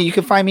 Perfect. You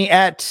can find me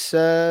at,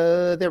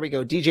 there we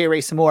go, DJ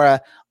Ray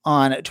Samora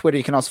on Twitter.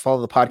 You can also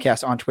follow the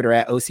podcast on Twitter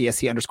at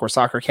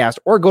OCSC_soccercast,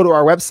 or go to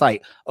our website,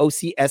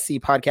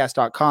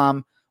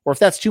 OCSCpodcast.com. Or if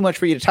that's too much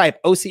for you to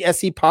type,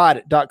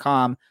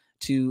 OCSCpod.com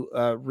to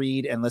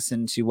read and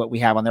listen to what we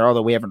have on there,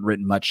 although we haven't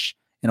written much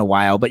in a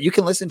while. But you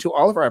can listen to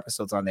all of our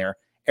episodes on there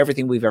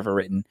everything we've ever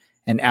written.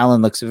 And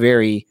Alan looks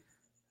very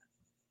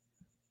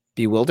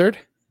bewildered.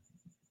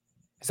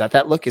 Is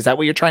that look? Is that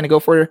what you're trying to go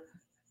for,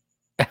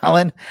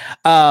 Alan?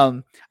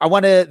 I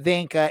want to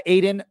thank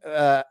Aidan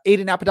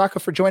Apodaca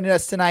for joining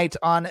us tonight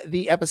on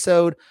the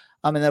episode.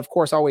 And then, of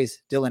course,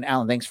 always Dylan,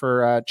 Alan, thanks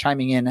for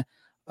chiming in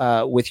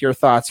with your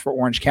thoughts for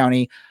Orange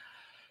County.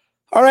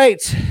 All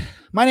right.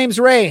 My name's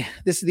Ray.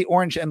 This is the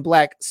Orange and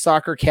Black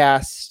Soccer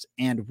Cast,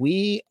 and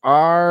we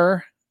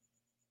are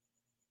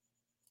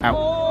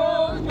out.